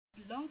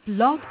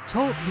Blog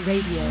Talk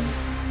Radio.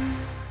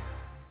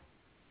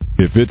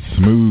 If it's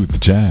smooth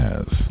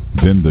jazz,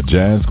 then the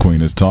Jazz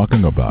Queen is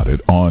talking about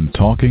it on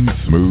Talking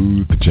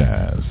Smooth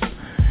Jazz.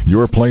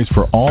 Your place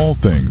for all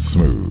things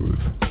smooth.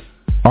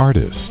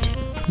 Artist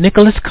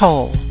Nicholas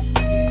Cole.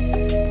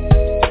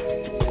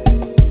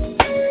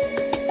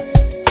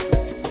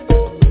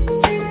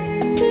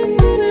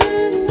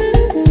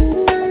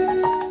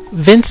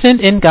 Vincent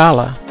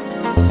Ngala.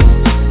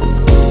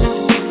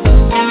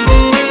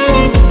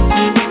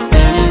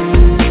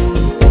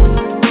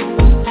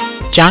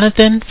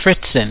 Jonathan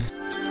Fritzen.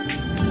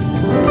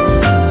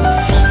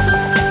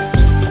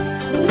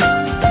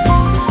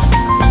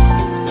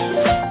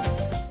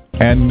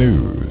 And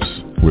news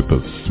with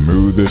the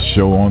smoothest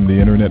show on the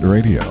internet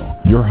radio.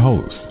 Your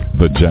host,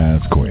 the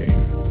Jazz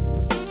Queen.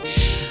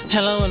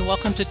 Hello and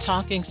welcome to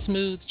Talking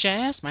Smooth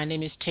Jazz. My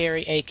name is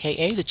Terry,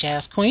 a.k.a. the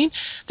Jazz Queen.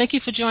 Thank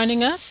you for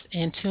joining us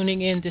and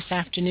tuning in this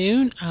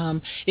afternoon.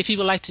 If you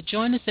would like to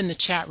join us in the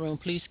chat room,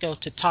 please go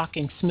to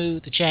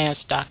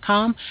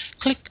TalkingSmoothJazz.com.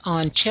 Click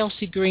on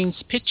Chelsey Green's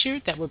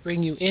picture. That will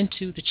bring you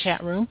into the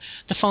chat room.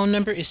 The phone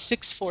number is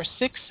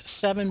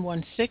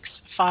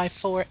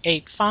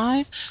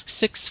 646-716-5485,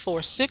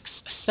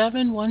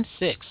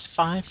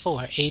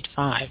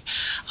 646-716-5485.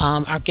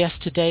 Our guest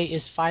today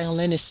is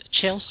violinist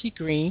Chelsey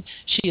Green.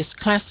 She is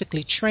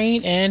classically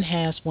trained and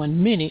has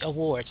won many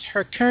awards.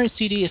 Her current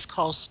CD is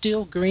called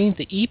Still Green,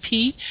 the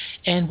EP,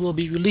 and will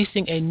be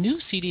releasing a new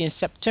CD in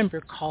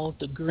September called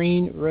The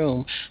Green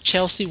Room.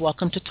 Chelsey,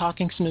 welcome to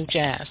Talking Smooth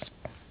Jazz.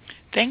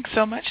 Thanks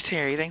so much,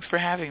 Terry. Thanks for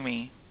having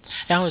me.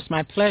 That was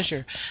my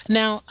pleasure.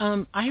 Now,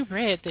 I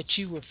read that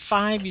you were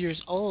 5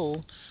 years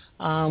old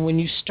when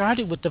you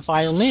started with the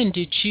violin.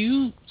 Did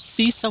you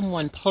see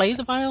someone play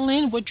the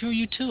violin? What drew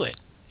you to it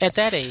at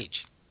that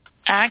age?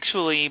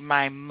 Actually,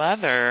 my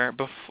mother,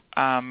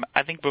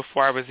 I think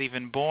before I was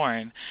even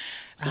born,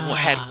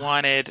 had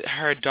wanted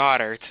her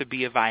daughter to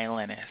be a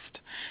violinist.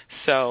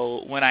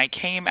 So when I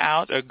came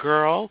out a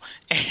girl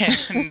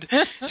and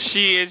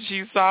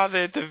she saw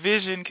that the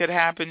vision could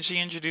happen, she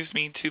introduced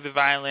me to the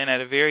violin at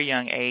a very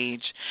young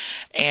age.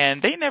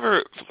 And they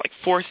never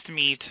forced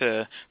me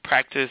to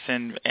practice,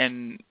 and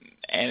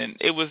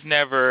it was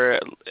never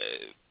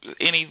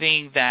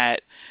anything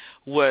that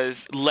was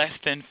less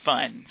than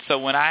fun. So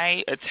when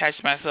I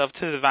attached myself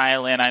to the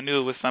violin, I knew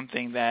it was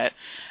something that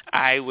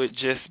I would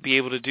just be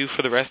able to do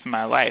for the rest of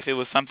my life. It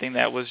was something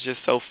that was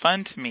just so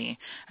fun to me.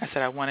 I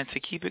said I wanted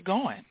to keep it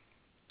going.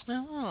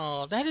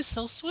 Oh, that is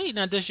so sweet.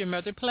 Now, does your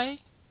mother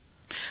play?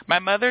 My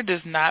mother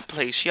does not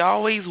play. She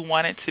always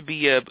wanted to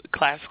be a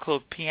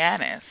classical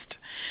pianist,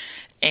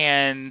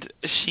 and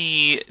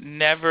she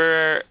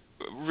never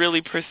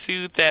really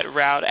pursued that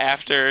route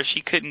after she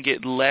couldn't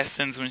get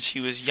lessons when she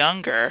was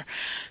younger.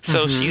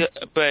 So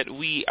but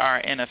we are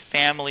in a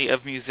family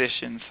of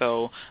musicians.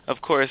 So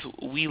of course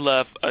we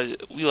love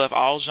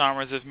all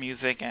genres of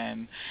music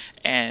and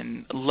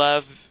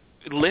love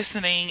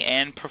listening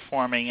and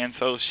performing. And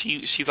so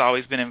she's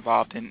always been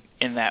involved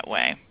in that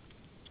way.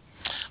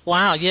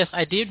 Wow, yes,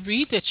 I did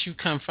read that you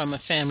come from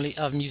a family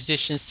of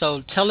musicians.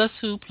 So tell us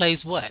who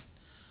plays what.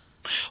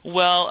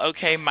 Well,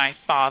 okay, my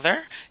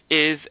father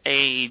is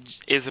a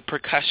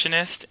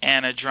percussionist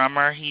and a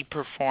drummer. He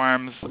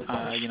performs,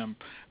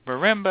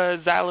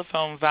 marimba,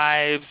 xylophone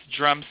vibes,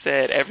 drum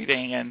set,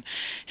 everything, and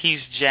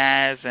he's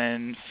jazz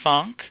and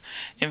funk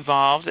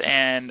involved.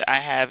 And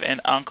I have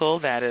an uncle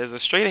that is a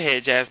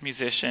straight-ahead jazz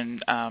musician,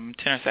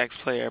 tenor sax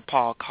player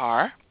Paul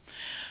Carr,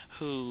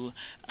 who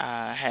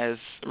has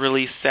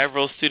released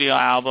several studio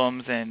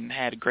albums and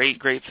had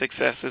great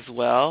success as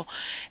well.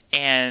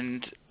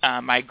 And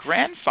my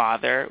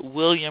grandfather,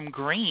 William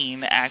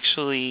Green,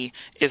 actually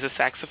is a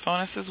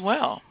saxophonist as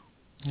well.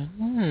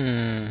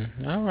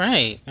 All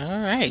right.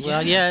 Yeah.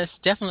 Well, yeah, it's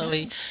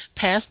definitely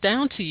passed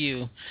down to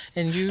you.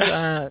 And you,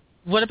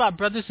 what about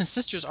brothers and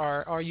sisters?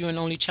 Are you an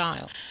only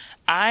child?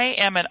 I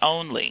am an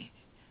only.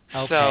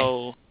 Okay.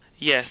 So,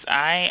 yes,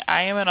 I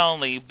am an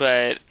only,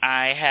 but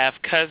I have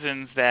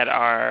cousins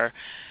that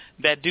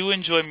do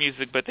enjoy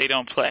music, but they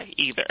don't play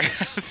either.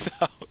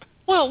 So.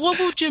 Well, what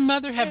would your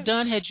mother have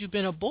done had you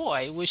been a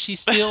boy? Was she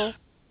still...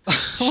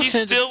 She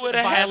still would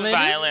have had the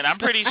violin. I'm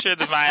pretty sure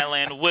the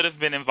violin would have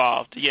been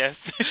involved, yes,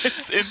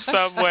 in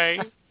some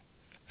way.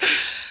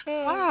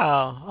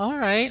 Wow. All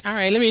right.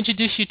 Let me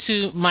introduce you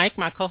to Mike,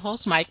 my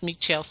co-host. Mike, meet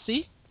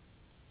Chelsey.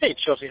 Hey,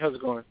 Chelsey. How's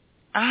it going?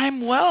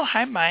 I'm well.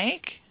 Hi,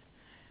 Mike.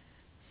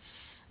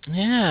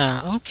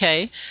 Yeah,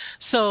 okay.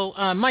 So,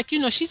 Mike,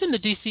 she's in the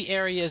D.C.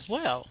 area as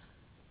well.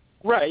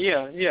 Right,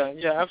 yeah.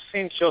 I've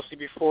seen Chelsey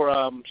before.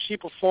 She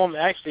performed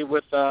actually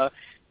with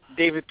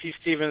David P.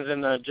 Stevens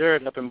and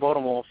Jared up in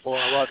Baltimore for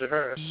Roger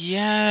Harris.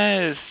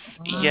 Yes,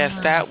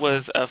 that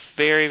was a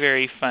very,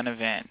 very fun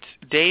event.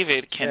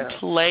 David can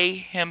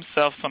play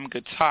himself some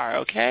guitar,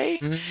 okay?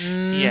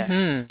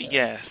 Mm-hmm.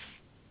 Yes.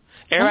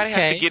 Everybody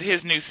has to get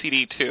his new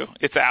CD, too.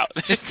 It's out.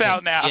 It's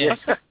out now.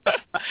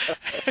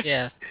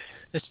 Yes.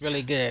 It's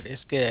really good.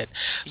 It's good.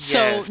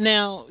 Yes. So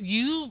now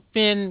you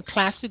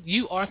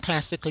are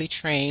classically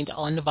trained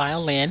on the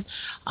violin.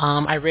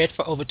 I read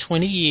for over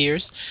 20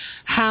 years.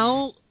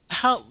 So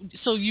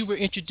you were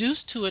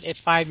introduced to it at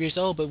 5 years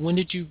old, but when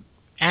did you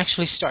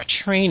actually start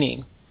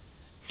training?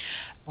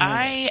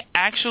 I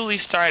actually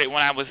started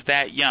when I was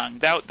that young.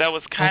 That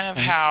was kind of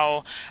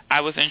how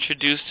I was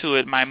introduced to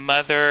it. My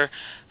mother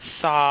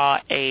saw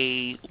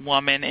a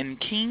woman in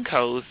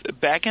Kinko's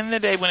back in the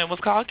day when it was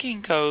called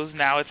Kinko's.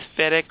 Now it's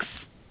FedEx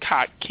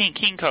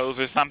Kinko's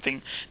or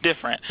something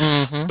different.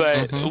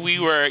 We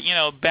were,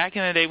 back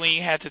in the day when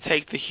you had to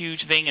take the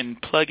huge thing and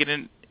plug it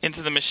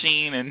into the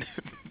machine, and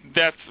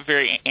that's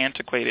very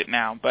antiquated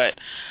now. But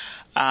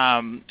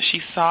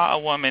she saw a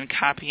woman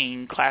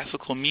copying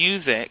classical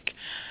music,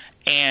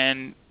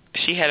 and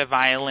she had a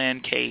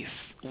violin case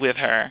with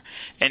her,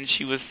 and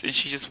she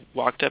just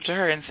walked up to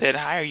her and said,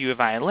 "Hi, are you a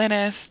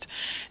violinist?"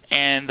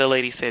 And the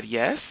lady said,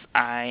 "Yes,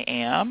 I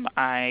am.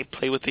 I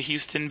play with the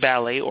Houston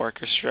Ballet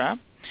Orchestra."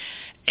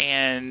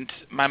 And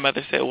my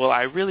mother said, "Well,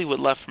 I really would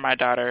love for my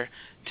daughter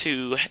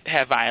to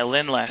have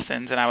violin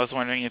lessons, and I was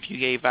wondering if you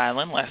gave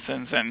violin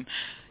lessons."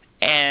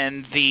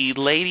 And the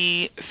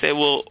lady said,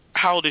 "Well,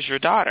 how old is your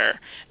daughter?"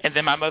 And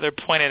then my mother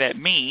pointed at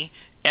me,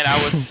 and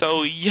I was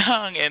so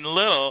young and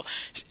little.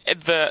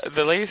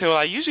 The lady said, "Well,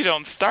 I usually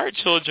don't start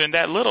children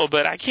that little,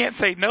 but I can't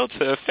say no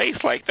to a face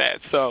like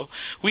that. So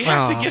we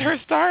have to get her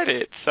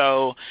started."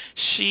 So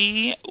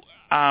she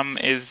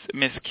is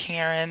Miss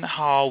Karen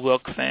Hall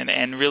Wilkson,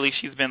 and really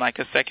she's been like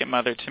a second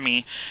mother to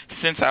me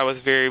since I was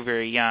very,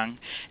 very young.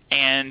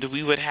 And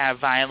we would have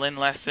violin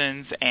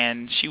lessons,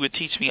 and she would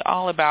teach me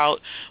all about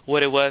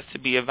what it was to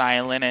be a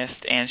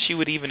violinist, and she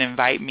would even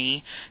invite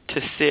me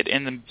to sit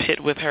in the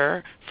pit with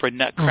her for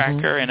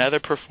Nutcracker and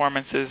other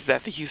performances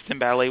that the Houston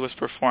Ballet was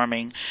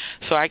performing.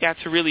 So I got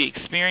to really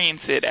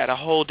experience it at a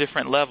whole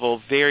different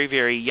level very,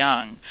 very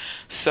young.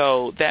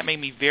 So that made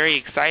me very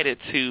excited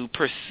to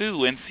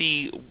pursue and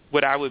see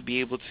what I would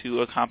be able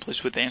to accomplish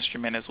with the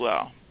instrument as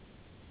well.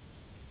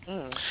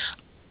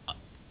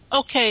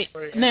 Okay,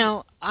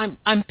 now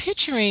I'm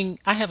picturing,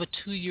 I have a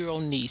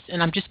 2-year-old niece,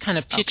 and I'm just kind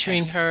of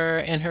picturing her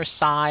and her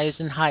size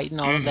and height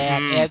and all of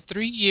that. Add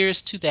 3 years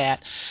to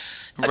that.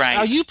 Right.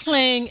 Are you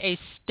playing a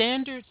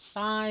standard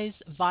size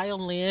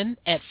violin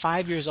at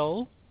 5 years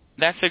old?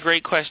 That's a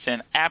great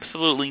question.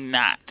 Absolutely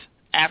not.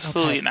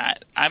 Absolutely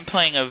not. I'm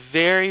playing a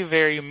very,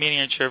 very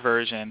miniature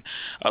version,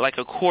 like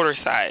a quarter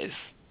size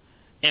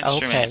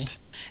instrument.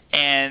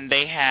 And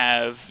they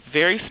have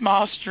very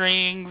small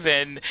strings,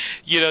 and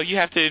you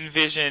have to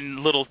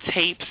envision little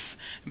tapes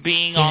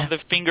being on the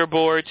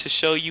fingerboard to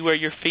show you where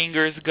your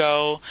fingers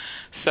go.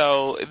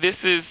 So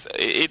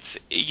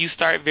you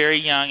start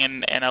very young,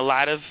 and a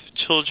lot of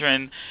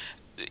children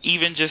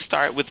even just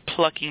start with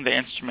plucking the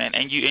instrument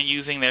and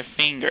using their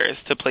fingers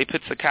to play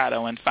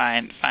pizzicato and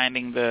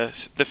finding the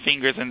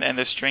fingers and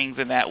the strings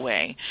in that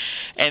way.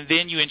 And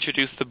then you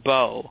introduce the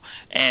bow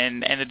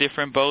and the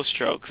different bow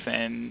strokes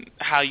and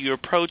how you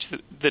approach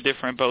the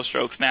different bow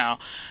strokes. Now,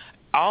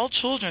 all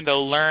children,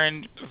 though,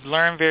 learn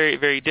very,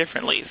 very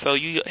differently. So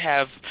you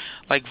have,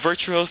 like,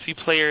 virtuosi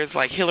players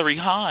like Hilary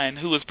Hahn,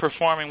 who was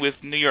performing with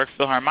New York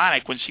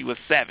Philharmonic when she was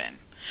 7.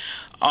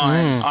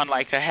 On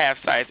like a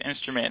half-size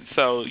instrument,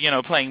 so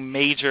playing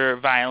major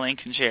violin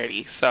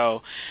concerti.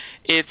 So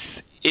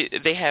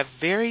they have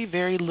very,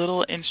 very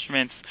little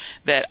instruments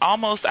that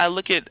almost, I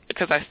look at,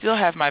 because I still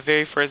have my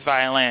very first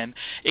violin,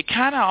 it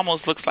kind of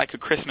almost looks like a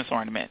Christmas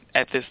ornament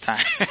at this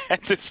time,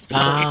 at this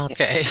point.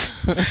 Okay.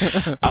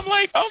 I'm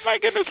like, oh my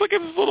goodness, look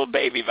at this little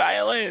baby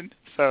violin.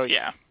 So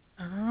yeah.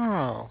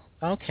 Oh,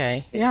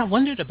 okay. Yeah, I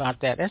wondered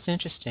about that. That's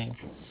interesting.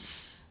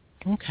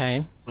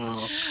 Okay.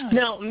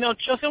 Now,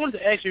 Chelsey, I wanted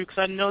to ask you, because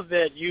I know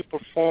that you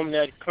performed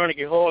at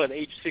Carnegie Hall at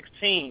age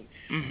 16.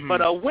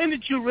 But when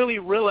did you really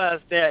realize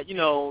that,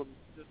 you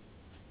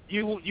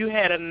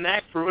had a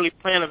knack for really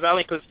playing the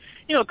violin? Because,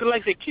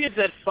 like the kids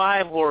at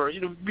 5 or,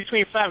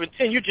 between 5 and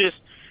 10, you're just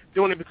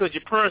doing it because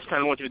your parents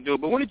kind of want you to do it.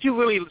 But when did you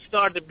really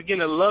start to begin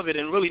to love it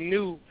and really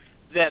knew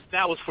that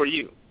was for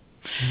you?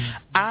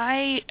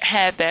 I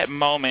had that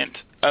moment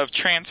of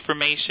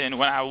transformation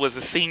when I was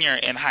a senior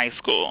in high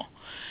school.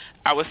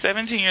 I was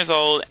 17 years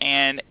old,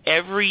 and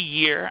every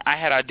year I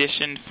had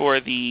auditioned for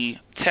the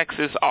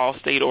Texas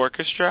All-State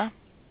Orchestra.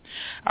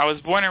 I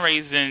was born and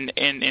raised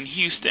in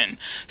Houston,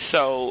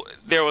 so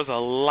there was a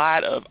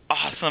lot of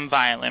awesome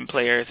violin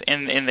players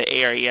in the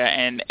area,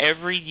 and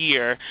every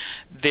year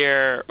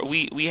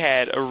we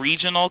had a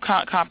regional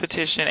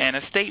competition and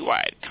a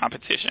statewide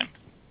competition,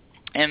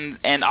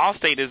 and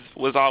All-State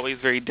was always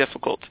very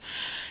difficult.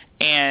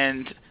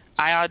 And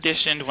I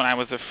auditioned when I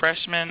was a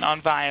freshman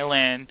on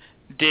violin,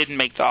 didn't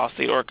make the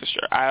All-State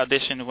Orchestra. I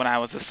auditioned when I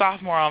was a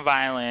sophomore on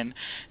violin,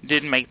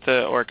 didn't make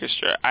the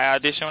orchestra. I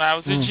auditioned when I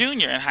was a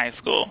junior in high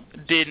school,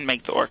 didn't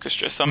make the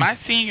orchestra. So my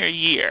senior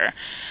year,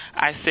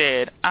 I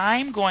said,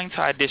 I'm going to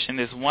audition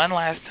this one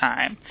last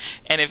time,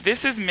 and if this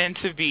is meant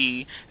to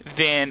be,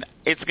 then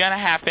it's going to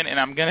happen, and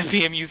I'm going to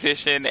be a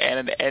musician,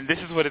 and this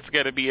is what it's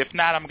going to be. If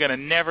not, I'm going to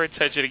never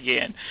touch it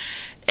again.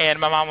 And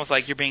my mom was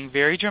like, you're being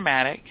very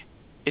dramatic.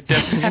 It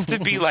doesn't have to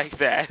be like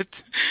that,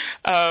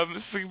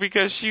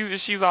 because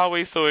she's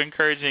always so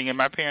encouraging, and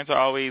my parents are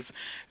always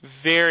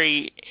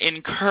very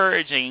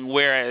encouraging,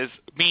 whereas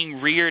being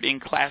reared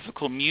in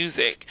classical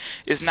music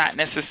is not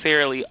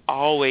necessarily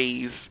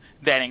always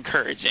that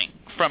encouraging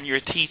from your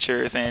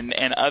teachers and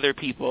other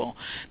people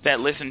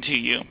that listen to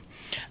you.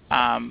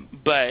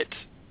 But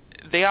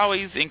they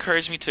always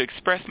encouraged me to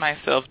express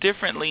myself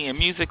differently and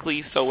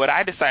musically, so what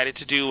I decided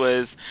to do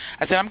was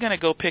I said, I'm going to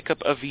go pick up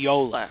a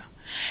viola.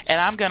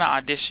 And I'm going to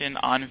audition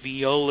on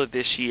viola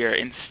this year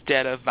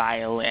instead of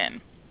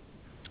violin.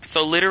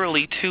 So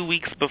literally 2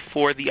 weeks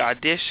before the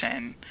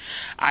audition,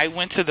 I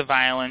went to the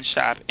violin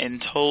shop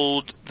and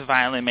told the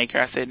violin maker,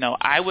 I said, no,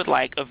 I would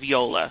like a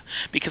viola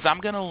because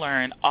I'm going to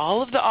learn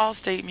all of the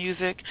all-state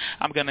music.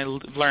 I'm going to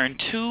learn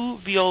 2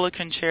 viola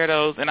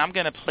concertos, and I'm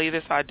going to play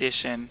this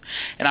audition,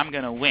 and I'm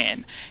going to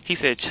win. He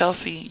said,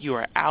 Chelsey, you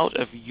are out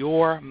of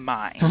your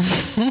mind.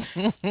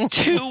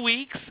 2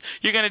 weeks?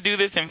 You're going to do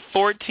this in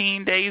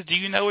 14 days? Do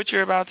you know what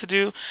you're about to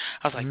do?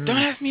 I was like, don't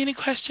ask me any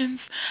questions.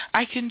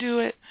 I can do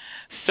it.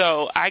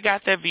 So I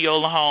got that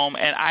viola home,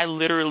 and I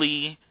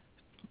literally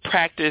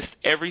practiced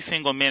every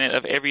single minute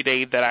of every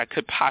day that I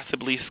could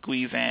possibly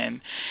squeeze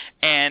in,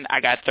 and I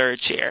got third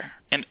chair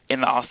in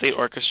the All-State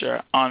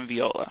Orchestra on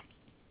viola.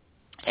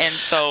 And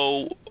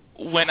so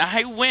when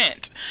I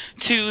went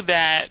to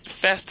that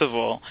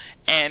festival,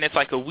 and it's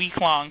like a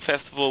week-long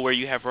festival where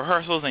you have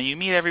rehearsals and you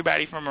meet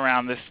everybody from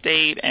around the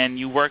state and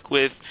you work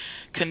with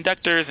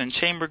conductors and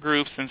chamber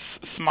groups and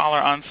smaller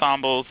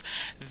ensembles,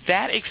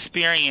 that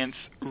experience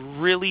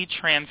really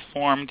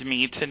transformed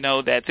me to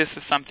know that this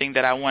is something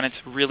that I wanted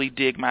to really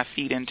dig my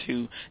feet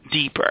into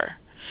deeper.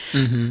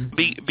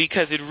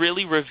 Because it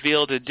really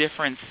revealed a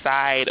different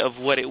side of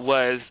what it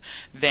was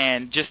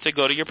than just to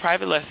go to your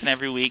private lesson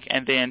every week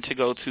and then to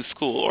go to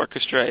school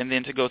orchestra and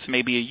then to go to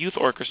maybe a youth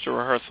orchestra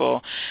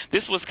rehearsal.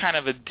 This was kind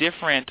of a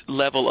different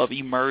level of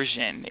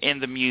immersion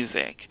in the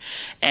music,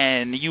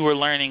 and you were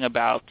learning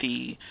about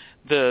the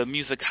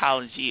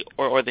musicology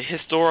or the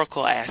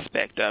historical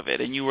aspect of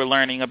it, and you were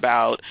learning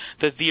about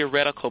the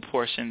theoretical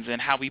portions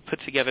and how we put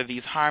together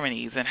these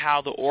harmonies and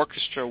how the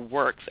orchestra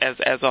works as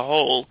a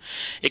whole.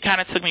 It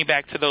kind of took me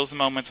back to those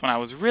moments when I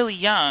was really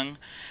young,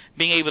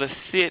 being able to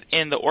sit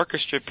in the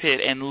orchestra pit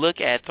and look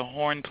at the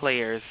horn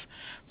players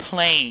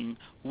playing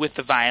with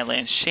the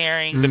violin,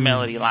 sharing the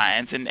melody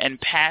lines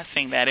and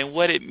passing that, and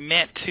what it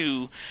meant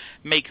to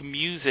make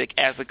music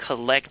as a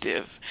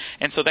collective.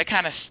 And so that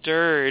kind of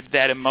stirred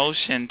that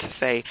emotion to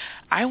say,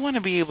 I want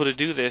to be able to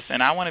do this,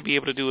 and I want to be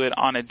able to do it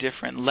on a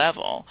different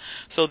level.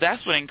 So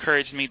that's what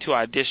encouraged me to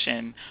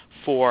audition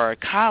for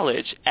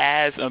college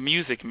as a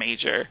music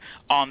major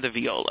on the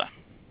viola.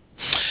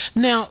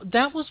 Now,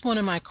 that was one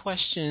of my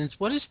questions.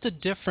 What is the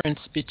difference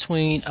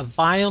between a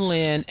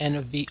violin and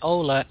a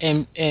viola,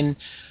 and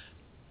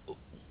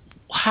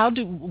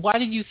why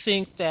do you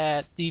think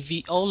that the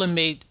viola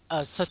made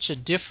such a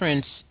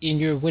difference in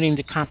your winning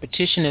the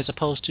competition as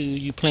opposed to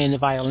you playing the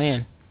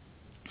violin?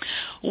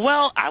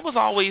 Well, I was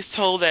always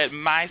told that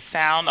my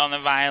sound on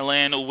the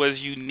violin was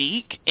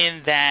unique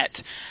in that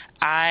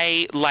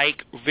I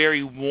like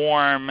very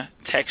warm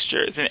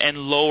textures and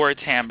lower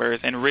timbres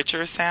and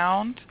richer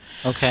sound.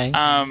 Okay.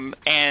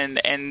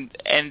 And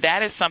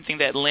that is something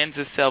that lends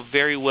itself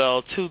very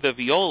well to the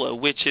viola,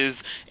 which is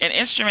an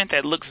instrument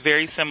that looks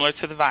very similar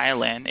to the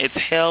violin. It's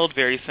held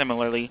very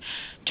similarly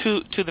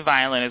to the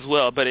violin as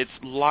well, but it's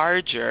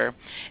larger,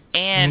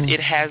 and it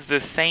has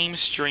the same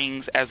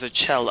strings as a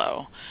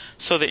cello.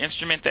 So the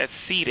instrument that's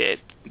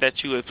seated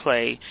that you would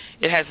play,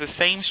 it has the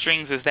same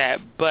strings as that,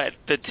 but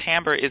the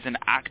timbre is an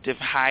octave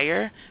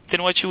higher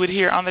than what you would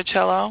hear on the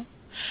cello.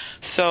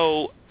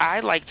 So I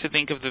like to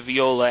think of the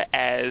viola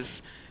as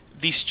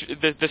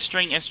the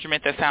string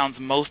instrument that sounds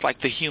most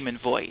like the human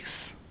voice.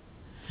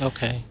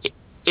 Okay.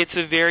 It's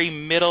a very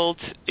middle.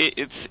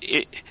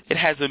 It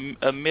has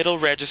a middle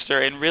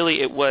register, and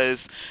really it was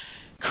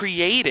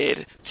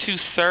created to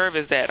serve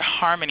as that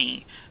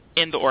harmony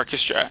in the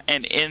orchestra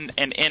and in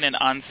an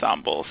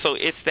ensemble. So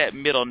it's that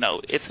middle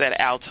note. It's that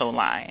alto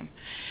line.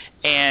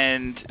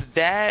 And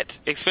that,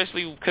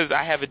 especially because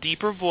I have a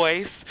deeper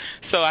voice,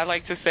 so I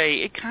like to say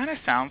it kind of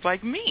sounds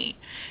like me.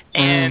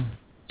 And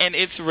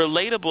it's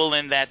relatable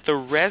in that the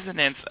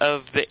resonance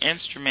of the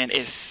instrument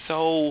is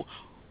so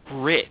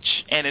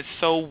rich and it's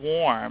so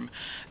warm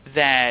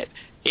that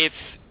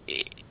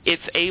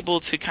it's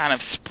able to kind of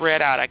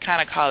spread out. I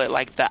kind of call it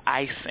like the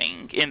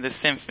icing in the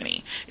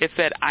symphony. It's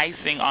that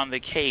icing on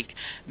the cake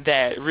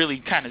that really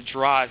kind of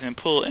draws and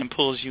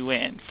pulls you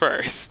in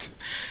first.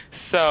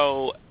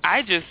 So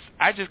I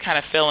just kind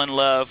of fell in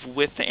love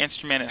with the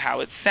instrument and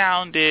how it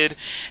sounded,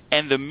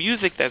 and the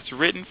music that's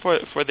written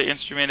for the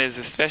instrument is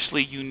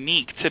especially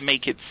unique to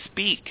make it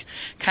speak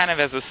kind of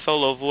as a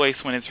solo voice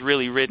when it's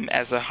really written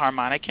as a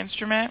harmonic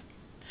instrument.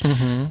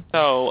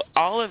 So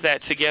all of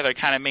that together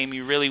kind of made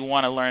me really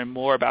want to learn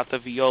more about the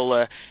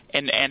viola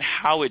and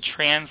how it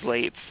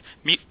translates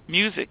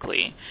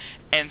musically.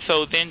 And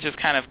so then just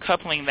kind of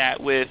coupling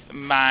that with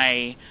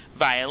my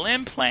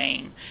violin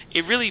playing,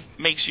 it really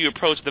makes you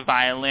approach the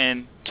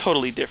violin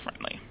totally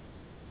differently.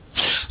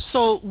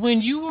 So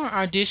when you were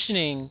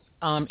auditioning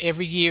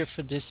every year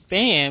for this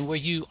band, were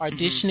you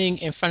auditioning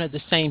in front of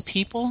the same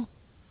people?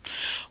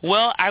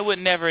 Well, I would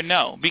never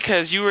know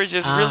because you were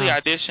just really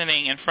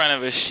auditioning in front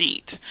of a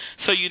sheet.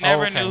 So you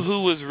never knew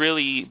who was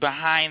really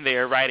behind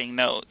there writing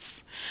notes.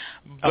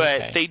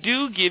 But they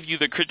do give you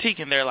the critique,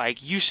 and they're like,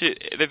 you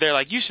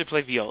should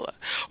play viola,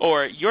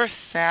 or your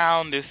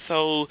sound is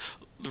so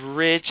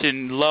rich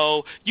and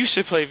low, you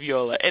should play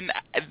viola. And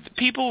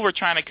people were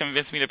trying to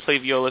convince me to play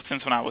viola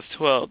since when I was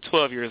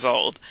 12 years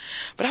old.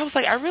 But I was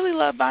like, I really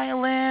love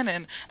violin,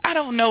 and I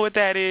don't know what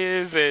that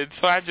is. And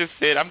so I just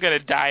said, I'm going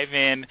to dive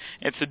in.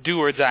 It's a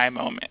do-or-die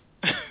moment.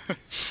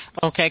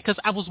 Okay, because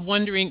I was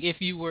wondering if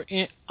you were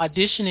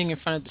auditioning in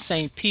front of the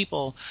same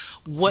people,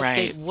 what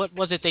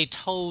was it they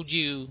told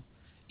you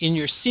in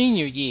your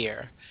senior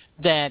year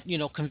that,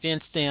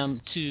 convinced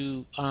them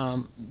to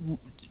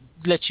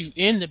let you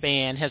in the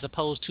band as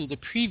opposed to the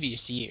previous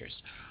years?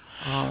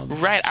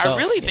 Right. I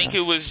really think it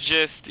was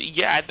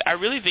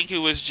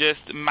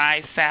just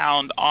my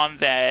sound on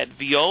that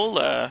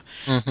viola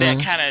that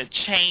kind of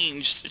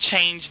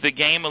changed the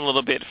game a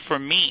little bit for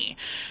me,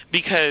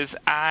 because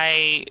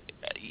I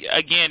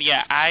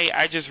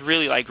just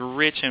really like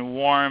rich and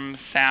warm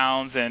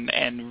sounds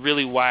and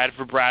really wide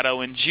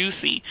vibrato and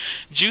juicy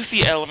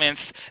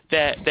elements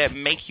that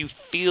make you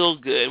feel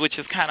good, which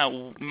is kind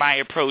of my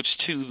approach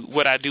to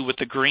what I do with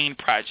the Green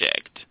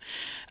Project.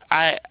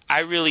 I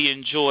really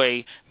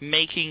enjoy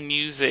making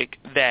music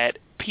that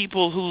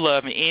people who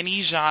love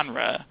any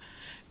genre,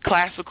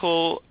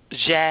 classical,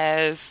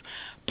 jazz,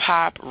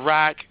 pop,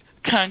 rock,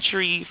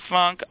 country,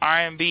 funk,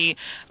 R&B,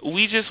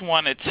 we just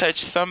want to touch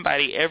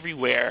somebody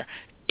everywhere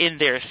in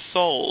their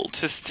soul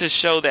to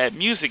show that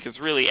music is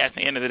really, at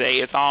the end of the day,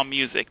 it's all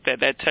music that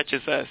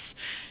touches us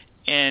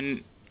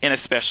in a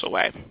special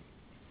way.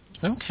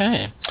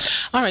 Okay.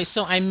 All right,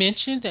 so I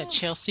mentioned that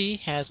Chelsey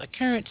has a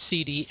current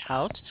CD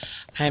out,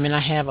 and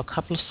I have a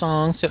couple of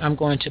songs that I'm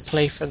going to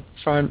play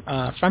from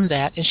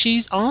that. And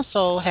she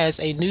also has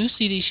a new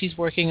CD she's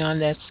working on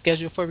that's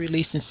scheduled for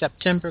release in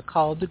September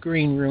called The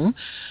Green Room.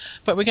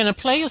 But we're going to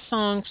play a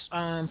song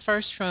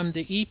first from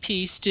the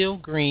EP, Still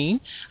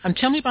Green.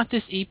 Tell me about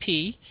this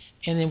EP,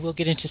 and then we'll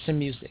get into some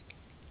music.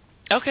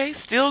 Okay,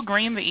 Still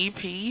Green, the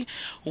EP,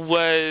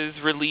 was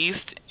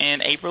released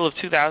in April of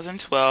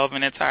 2012,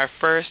 and it's our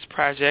first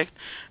project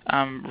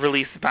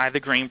released by the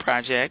Green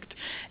Project,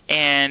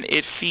 and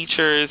it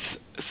features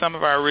some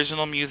of our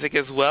original music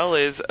as well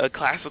as a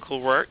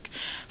classical work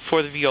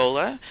for the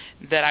viola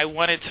that I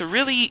wanted to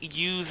really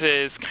use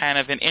as kind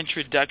of an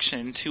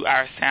introduction to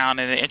our sound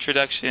and an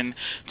introduction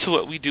to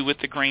what we do with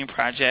the Green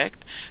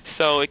Project.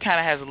 So it kind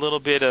of has a little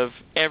bit of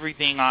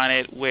everything on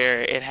it,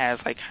 where it has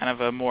like kind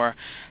of a more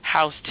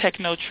house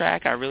techno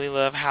track. I really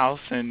love house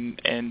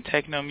and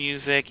techno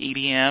music,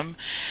 EDM.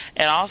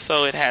 And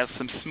also it has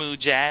some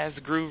smooth jazz.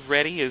 Groove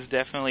Ready is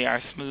definitely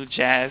our smooth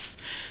jazz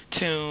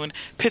tune.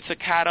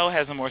 Pizzicato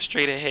has a more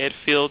straight-ahead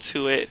feel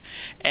to it.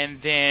 And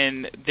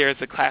then there's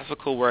a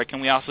classical work,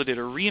 and we also did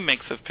a remix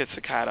of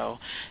Pizzicato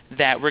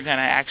that we're going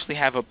to actually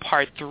have a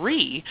part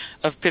 3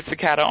 of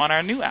Pizzicato on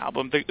our new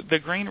album, The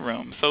Green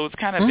Room. So it's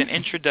kind of an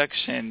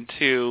introduction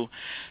to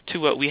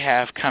what we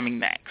have coming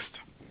next.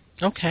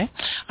 Okay.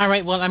 All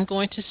right, well, I'm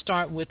going to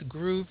start with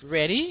Groove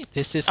Ready.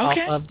 This is off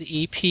of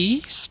the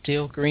EP,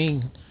 Still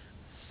Green.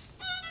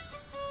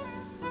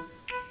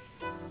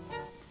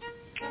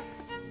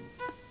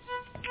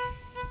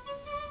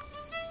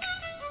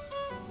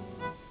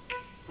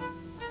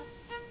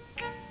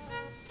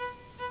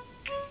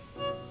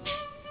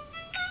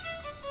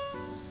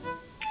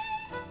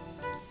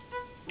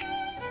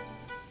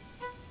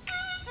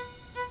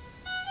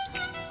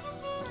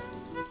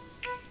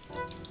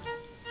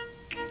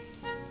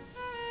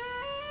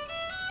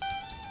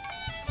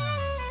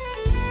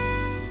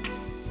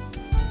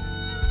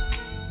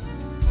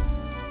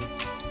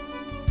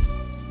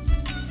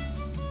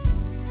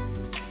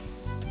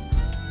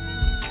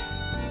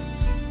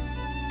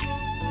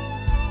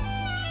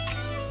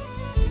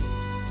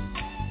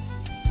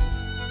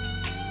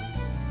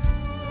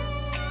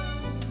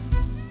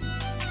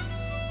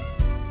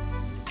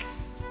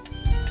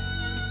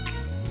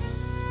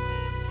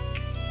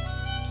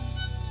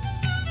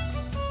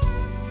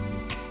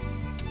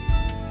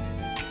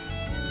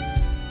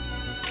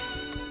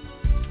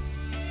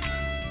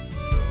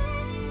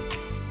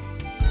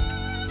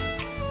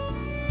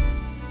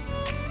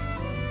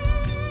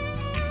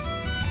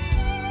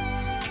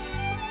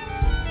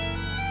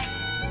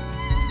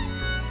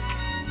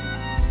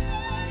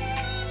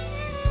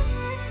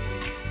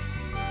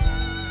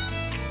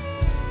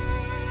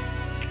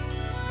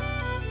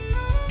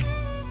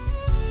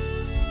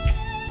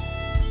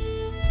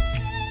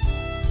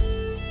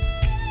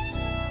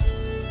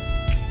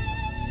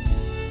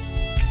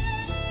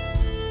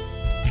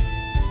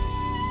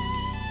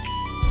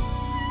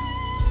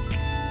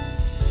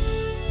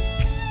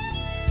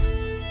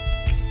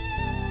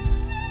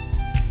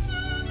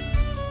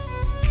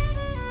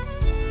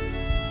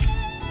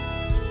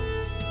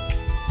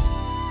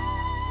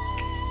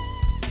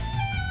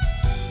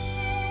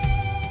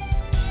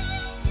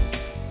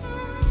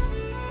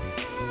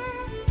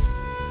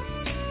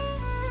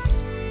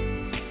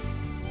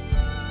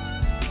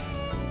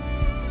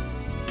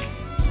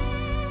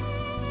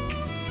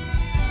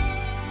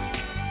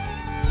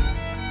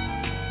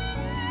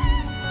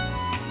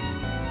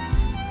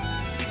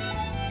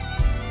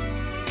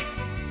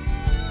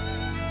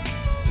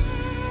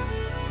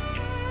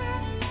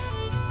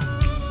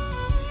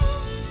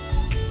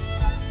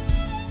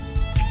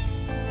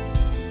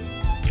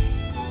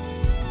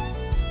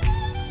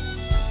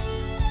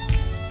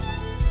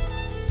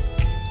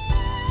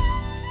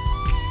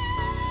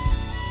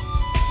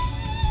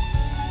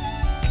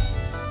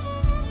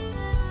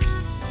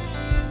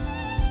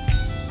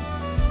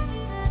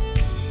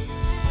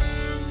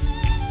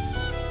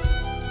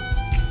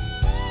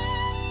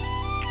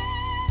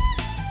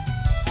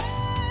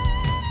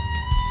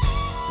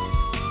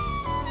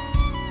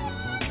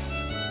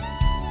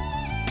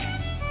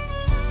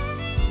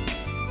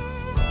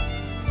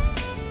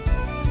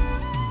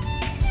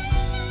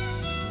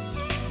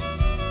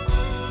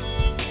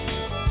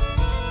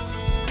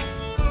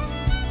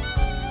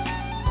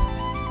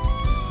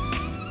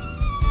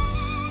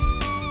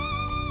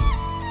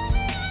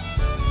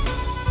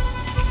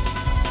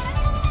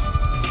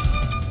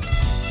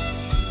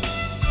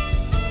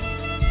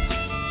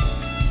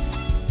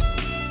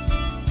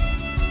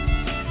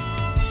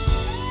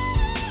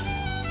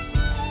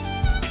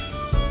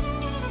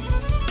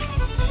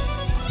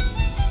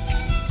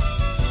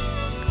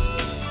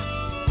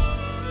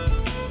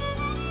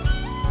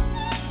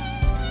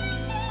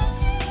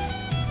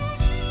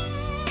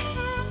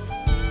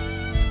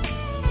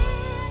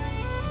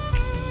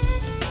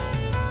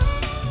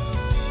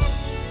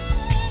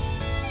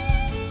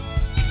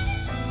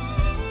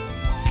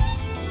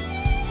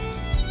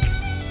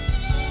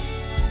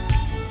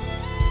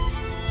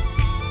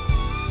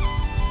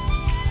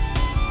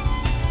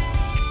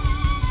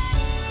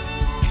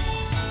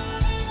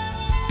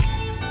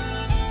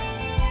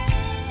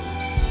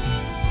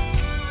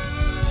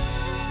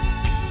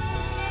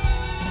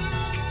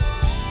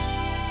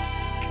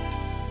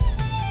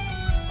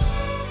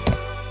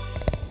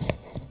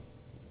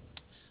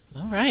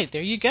 right,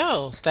 there you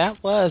go.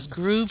 That was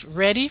Groove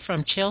Ready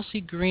from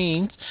Chelsey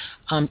Green's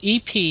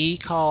EP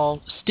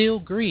called Still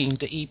Green,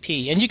 the EP.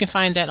 And you can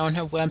find that on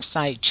her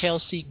website,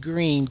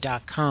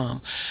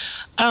 chelseagreen.com.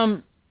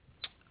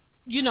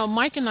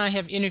 Mike and I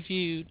have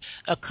interviewed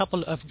a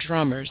couple of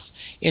drummers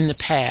in the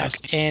past,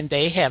 and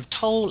they have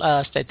told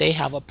us that they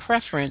have a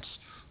preference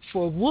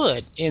for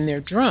wood in their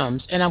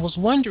drums. And I was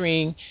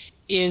wondering,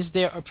 is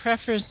there a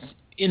preference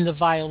in the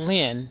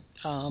violin?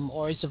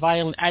 Or is the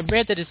violin? I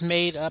read that it's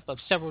made up of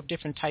several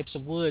different types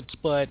of woods,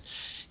 but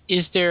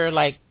is there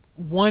like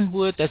one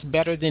wood that's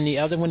better than the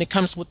other when it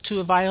comes to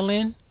a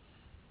violin?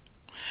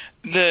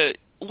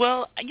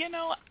 Well,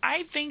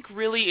 I think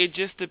really it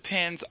just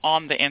depends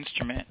on the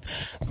instrument.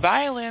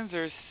 Violins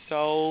are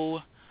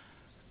so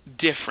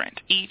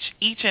different, each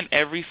and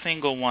every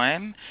single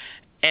one.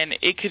 And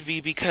it could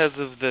be because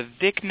of the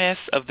thickness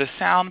of the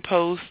sound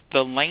post,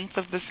 the length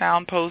of the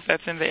sound post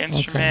that's in the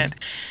instrument.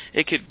 Okay.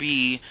 It could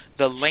be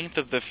the length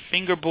of the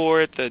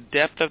fingerboard, the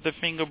depth of the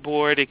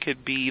fingerboard. It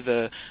could be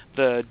the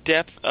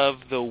depth of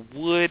the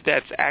wood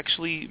that's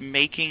actually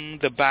making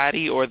the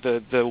body, or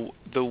the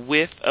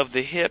width of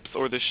the hips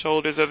or the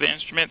shoulders of the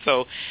instrument.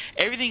 So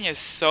everything is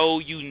so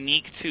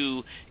unique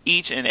to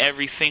each and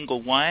every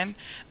single one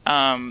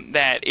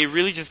that it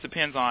really just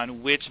depends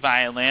on which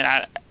violin.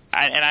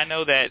 I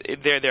know that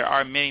there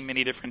are many,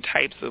 many different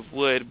types of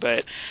wood,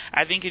 but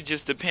I think it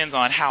just depends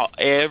on how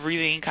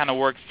everything kind of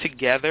works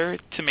together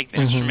to make the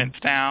instrument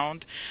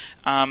sound.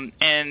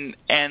 And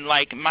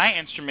like my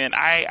instrument,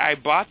 I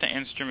bought the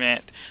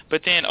instrument,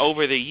 but then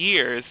over the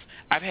years,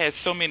 I've had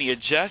so many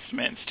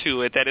adjustments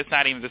to it that it's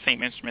not even the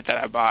same instrument that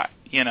I bought.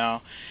 You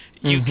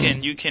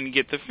can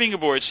get the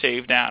fingerboard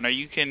shaved down, or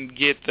you can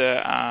get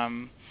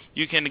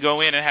you can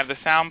go in and have the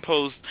sound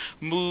post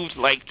moved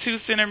like 2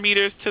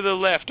 centimeters to the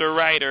left or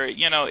right, or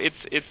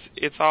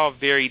it's all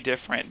very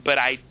different. But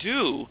I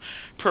do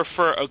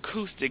prefer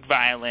acoustic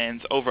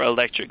violins over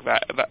electric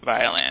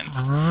violins.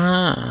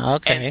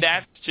 Okay. And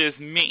that's just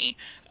me.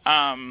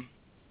 And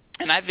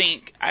I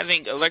think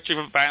electric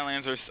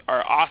violins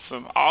are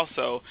awesome.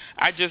 Also,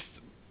 I just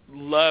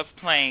love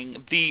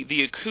playing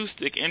the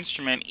acoustic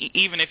instrument,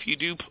 even if you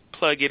do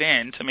plug it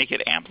in to make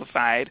it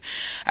amplified.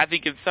 I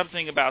think it's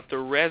something about the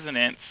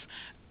resonance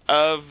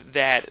of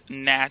that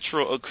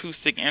natural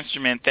acoustic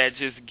instrument that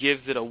just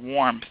gives it a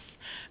warmth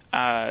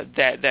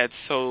that's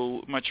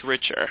so much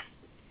richer.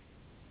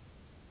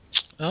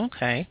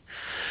 Okay.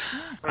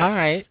 All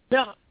right.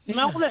 Now,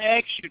 I want to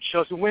ask you,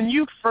 Chelsey, when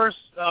you first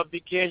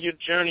began your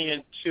journey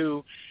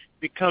into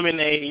becoming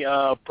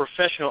a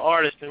professional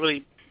artist and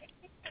really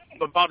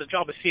about to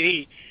drop a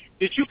CD,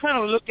 did you kind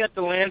of look at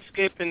the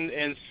landscape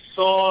and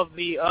saw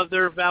the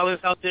other violins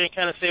out there and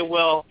kind of say,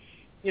 well,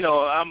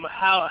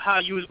 how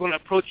you was going to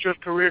approach your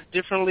career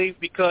differently?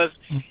 Because,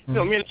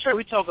 me and Terry,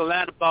 we talk a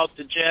lot about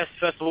the jazz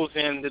festivals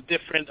and the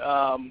different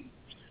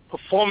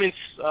performance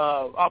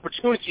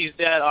opportunities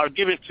that are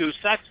given to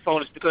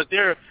saxophonists, because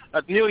there are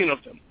a million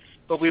of them.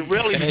 But we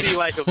rarely see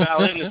like a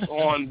violinist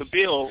on the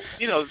bill.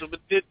 So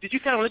did you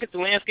kind of look at the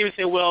landscape and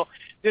say, well,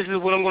 this is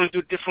what I'm going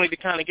to do differently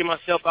to kind of get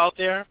myself out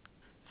there?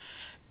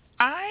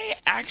 I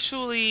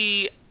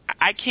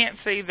can't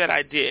say that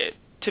I did,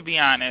 to be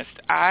honest.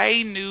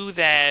 I knew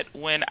that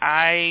when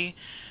I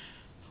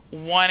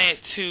wanted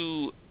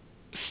to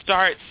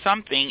start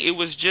something, it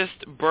was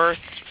just birthed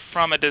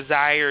from a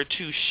desire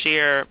to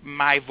share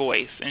my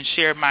voice and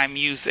share my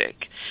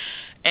music.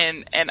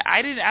 And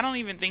I don't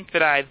even think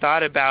that I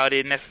thought about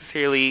it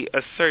necessarily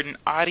a certain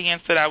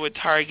audience that I would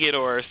target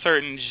or a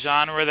certain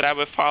genre that I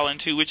would fall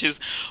into, which is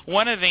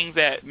one of the things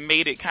that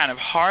made it kind of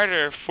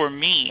harder for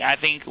me, I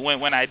think,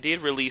 when I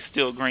did release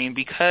Still Green,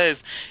 because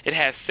it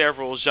has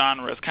several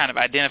genres kind of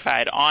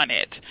identified on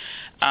it,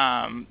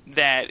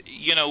 that,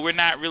 we're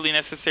not really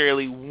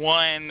necessarily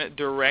one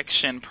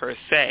direction per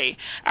se.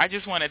 I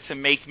just wanted to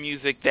make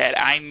music that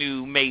I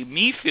knew made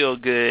me feel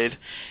good,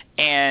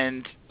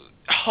 and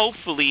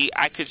hopefully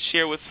I could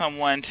share with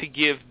someone to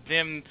give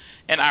them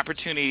an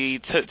opportunity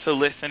to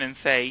listen and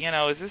say,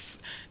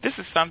 this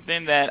is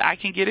something that I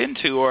can get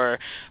into, or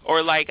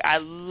like, I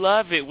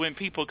love it when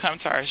people come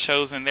to our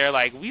shows and they're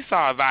like, we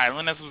saw a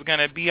violinist was going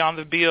to be on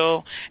the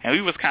bill, and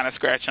we was kind of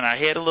scratching our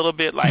head a little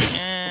bit like,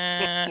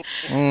 and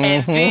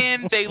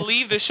then they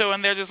leave the show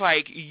and they're just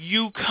like,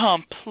 you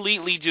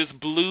completely just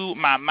blew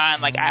my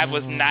mind. Like, I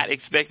was not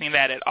expecting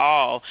that at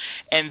all.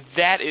 And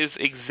that is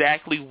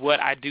exactly what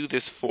I do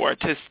this for,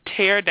 to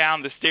tear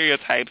down the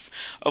stereotypes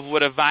of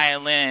what a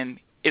violin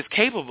is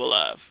capable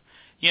of.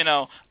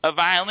 A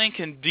violin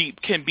can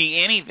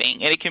be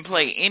anything, and it can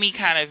play any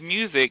kind of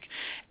music,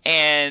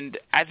 and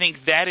I think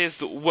that is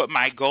what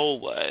my goal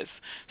was.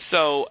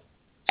 So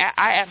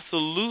I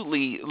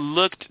absolutely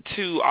looked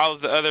to all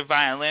of the other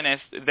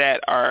violinists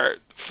that are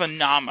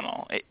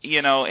phenomenal,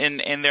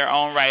 in their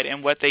own right,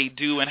 and what they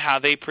do and how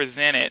they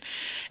present it.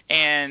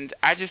 And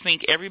I just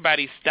think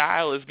everybody's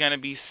style is going to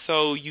be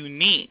so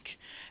unique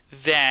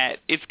that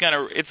it's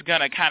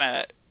gonna kind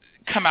of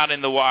come out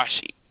in the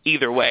wash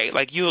either way.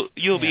 Like, you'll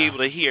be able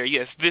to hear,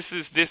 yes, this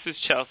is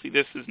Chelsey,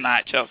 this is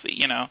not Chelsey,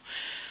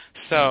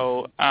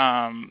 So,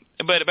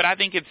 but I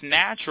think it's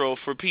natural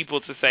for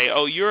people to say,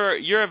 "Oh,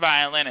 you're a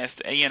violinist.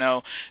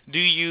 Do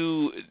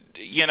you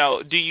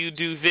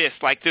do this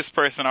like this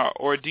person,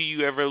 or do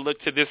you ever look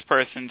to this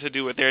person to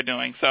do what they're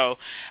doing?" So,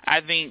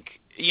 I think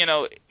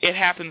it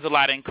happens a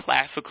lot in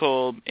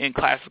classical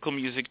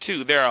music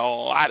too. There are a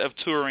lot of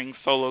touring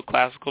solo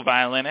classical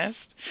violinists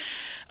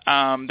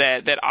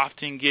that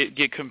often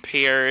get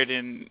compared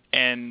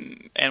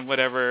and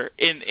whatever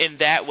in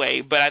that way.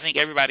 But I think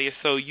everybody is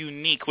so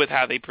unique with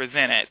how they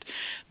present it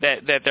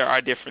that there are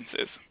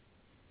differences.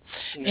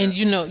 And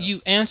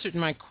you answered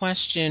my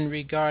question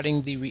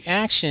regarding the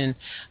reaction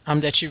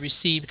that you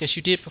received, because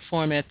you did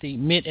perform at the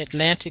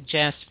Mid-Atlantic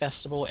Jazz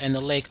Festival and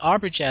the Lake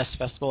Arbor Jazz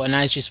Festival, and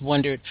I just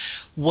wondered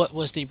what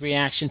was the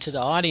reaction to the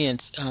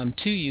audience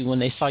to you when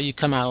they saw you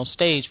come out on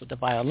stage with the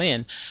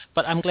violin.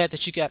 But I'm glad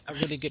that you got a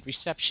really good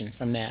reception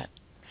from that.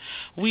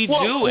 We do.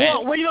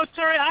 Well,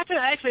 Terry, I can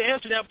actually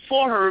answer that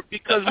for her,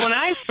 because when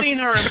I seen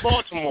her in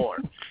Baltimore,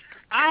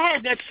 I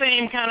had that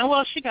same kind of,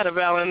 well, she got a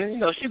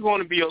violin, she's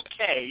going to be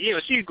okay.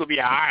 She's going to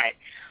be all right.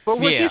 But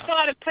when she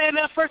started playing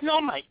that first note,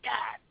 I'm like,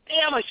 God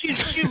damn,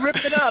 she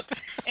ripped it up.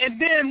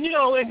 And then,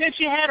 and then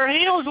she had her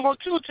heels on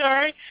too,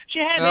 Terry. She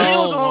had the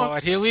heels on. Oh,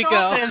 Lord, here we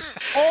go.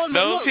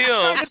 Those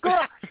heels.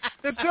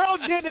 The girl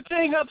did the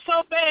thing up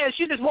so bad,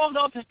 she just walked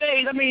off the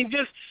stage. I mean,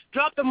 just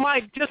dropped the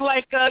mic, just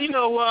like, Randy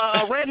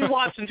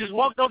Watson just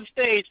walked off the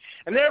stage.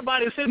 And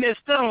everybody was sitting there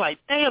stunned like,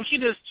 damn,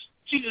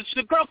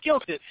 the girl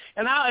killed it,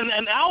 and I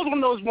was one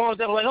of those ones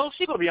that were like, oh,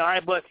 she's gonna be all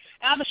right. But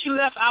after she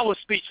left, I was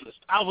speechless.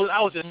 I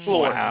was just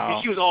floored. Wow.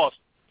 She was awesome.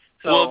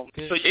 So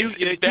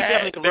you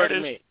definitely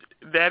converted me.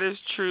 That is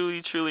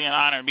truly, truly an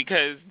honor,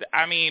 because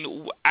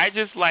I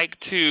just like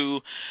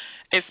to,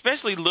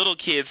 especially little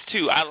kids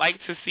too. I like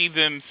to see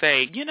them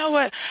say, you know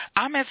what,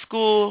 I'm at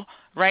school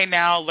right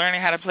now learning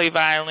how to play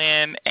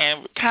violin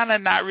and kind of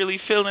not really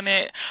feeling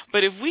it,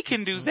 but if we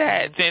can do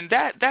that, then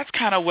that's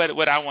kind of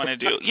what I want to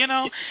do,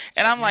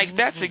 And I'm like,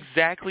 that's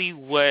exactly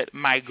what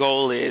my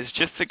goal is,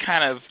 just to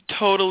kind of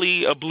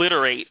totally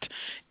obliterate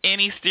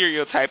any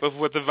stereotype of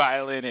what the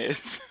violin is.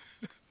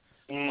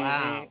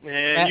 Wow.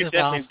 Yeah, you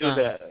definitely do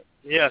that.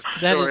 Yes,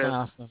 that sure is is.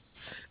 awesome.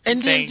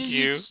 And Thank then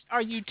you.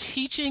 Are you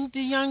teaching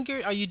the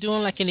younger? Are you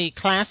doing like any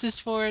classes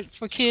for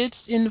kids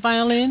in the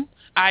violin?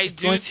 I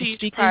do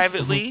teach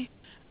privately.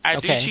 I do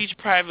Okay. teach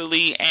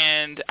privately,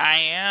 and I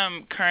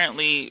am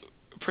currently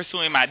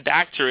pursuing my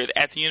doctorate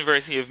at the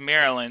University of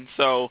Maryland.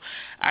 So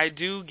I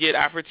do get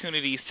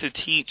opportunities to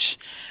teach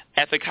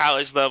at the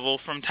college level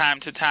from time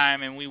to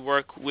time, and we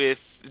work with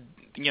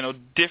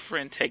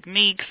different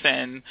techniques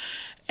and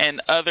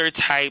other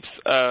types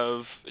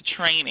of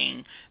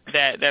training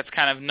that's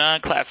kind of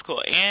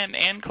non-classical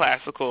and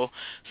classical.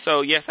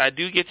 So yes, I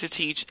do get to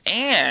teach,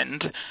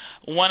 and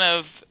one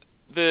of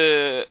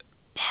the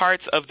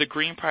parts of the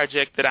Green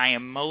Project that I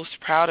am most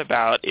proud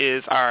about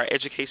is our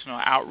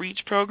educational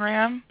outreach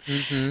program.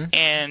 Mm-hmm.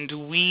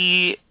 And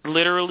we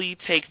literally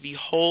take the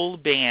whole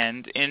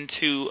band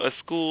into a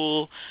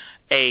school,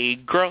 a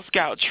Girl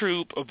Scout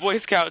troop, a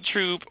Boy Scout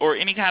troop, or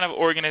any kind of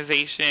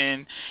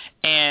organization,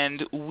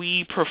 and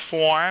we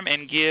perform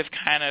and give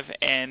kind of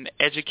an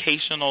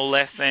educational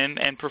lesson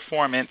and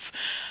performance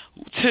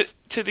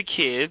to the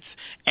kids.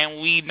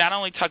 And we not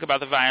only talk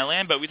about the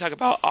violin, but we talk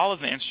about all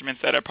of the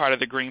instruments that are part of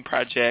the Green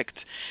Project.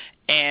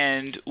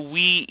 And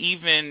we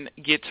even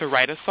get to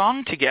write a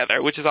song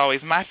together, which is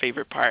always my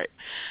favorite part.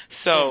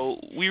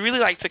 So we really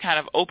like to kind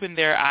of open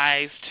their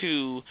eyes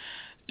to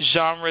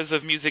genres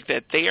of music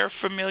that they are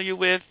familiar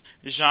with,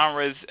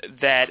 genres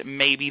that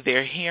maybe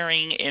they're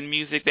hearing in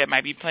music that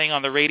might be playing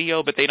on the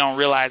radio, but they don't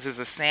realize is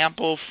a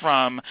sample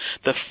from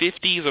the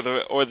 50s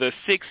or the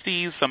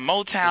 60s, some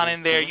Motown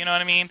in there, you know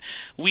what I mean?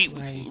 We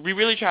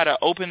really try to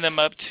open them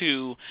up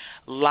to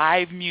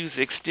live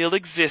music still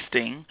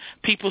existing,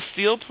 people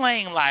still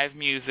playing live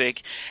music,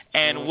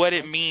 and what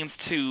it means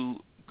to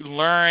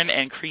learn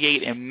and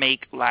create and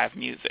make live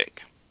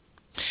music.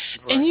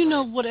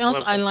 And what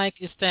else I like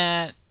is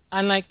that I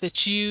like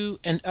that you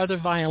and other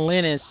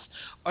violinists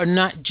are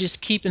not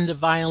just keeping the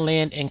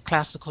violin in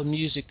classical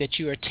music, that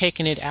you are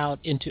taking it out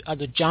into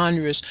other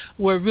genres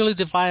where really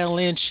the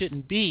violin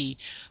shouldn't be,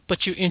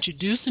 but you're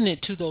introducing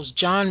it to those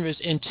genres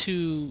and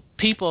to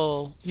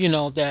people,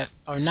 that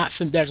are not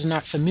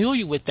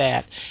familiar with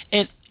that,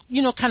 and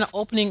kind of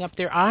opening up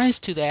their eyes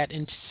to that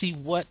and to see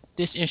what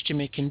this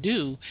instrument can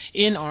do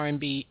in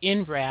R&B,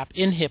 in rap,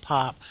 in hip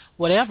hop,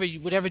 whatever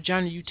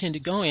genre you tend to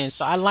go in.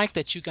 So I like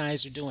that you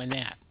guys are doing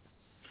that.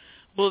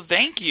 Well,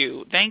 thank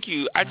you.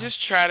 I just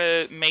try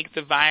to make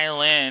the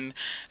violin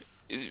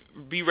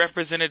be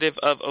representative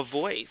of a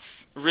voice.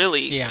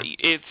 Really,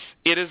 it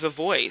is a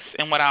voice,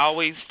 and what I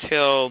always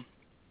tell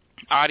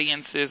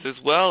audiences as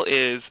well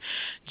is,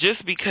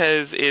 just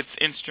because it's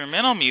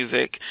instrumental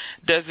music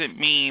doesn't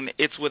mean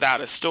it's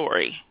without a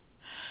story.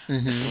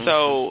 Mm-hmm.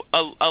 So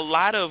a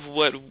lot of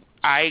what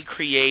I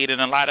create and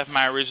a lot of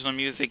my original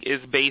music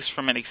is based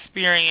from an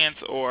experience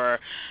or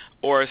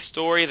a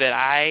story that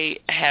I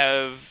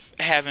have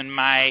in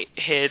my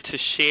head to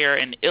share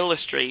and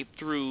illustrate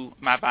through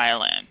my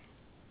violin.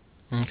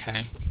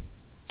 Okay.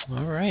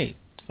 All right.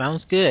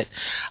 Sounds good.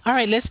 All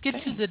right, let's get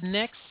to the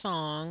next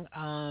song,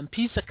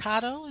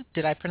 Pizzicato.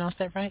 Did I pronounce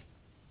that right?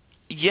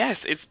 Yes,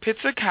 it's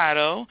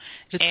Pizzicato.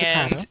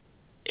 Pizzicato.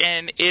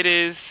 And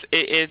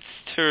it's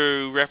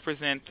to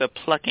represent the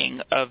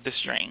plucking of the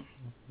string.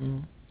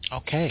 Mm-hmm.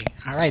 Okay.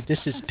 All right, this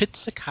is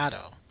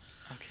Pizzicato.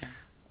 Okay.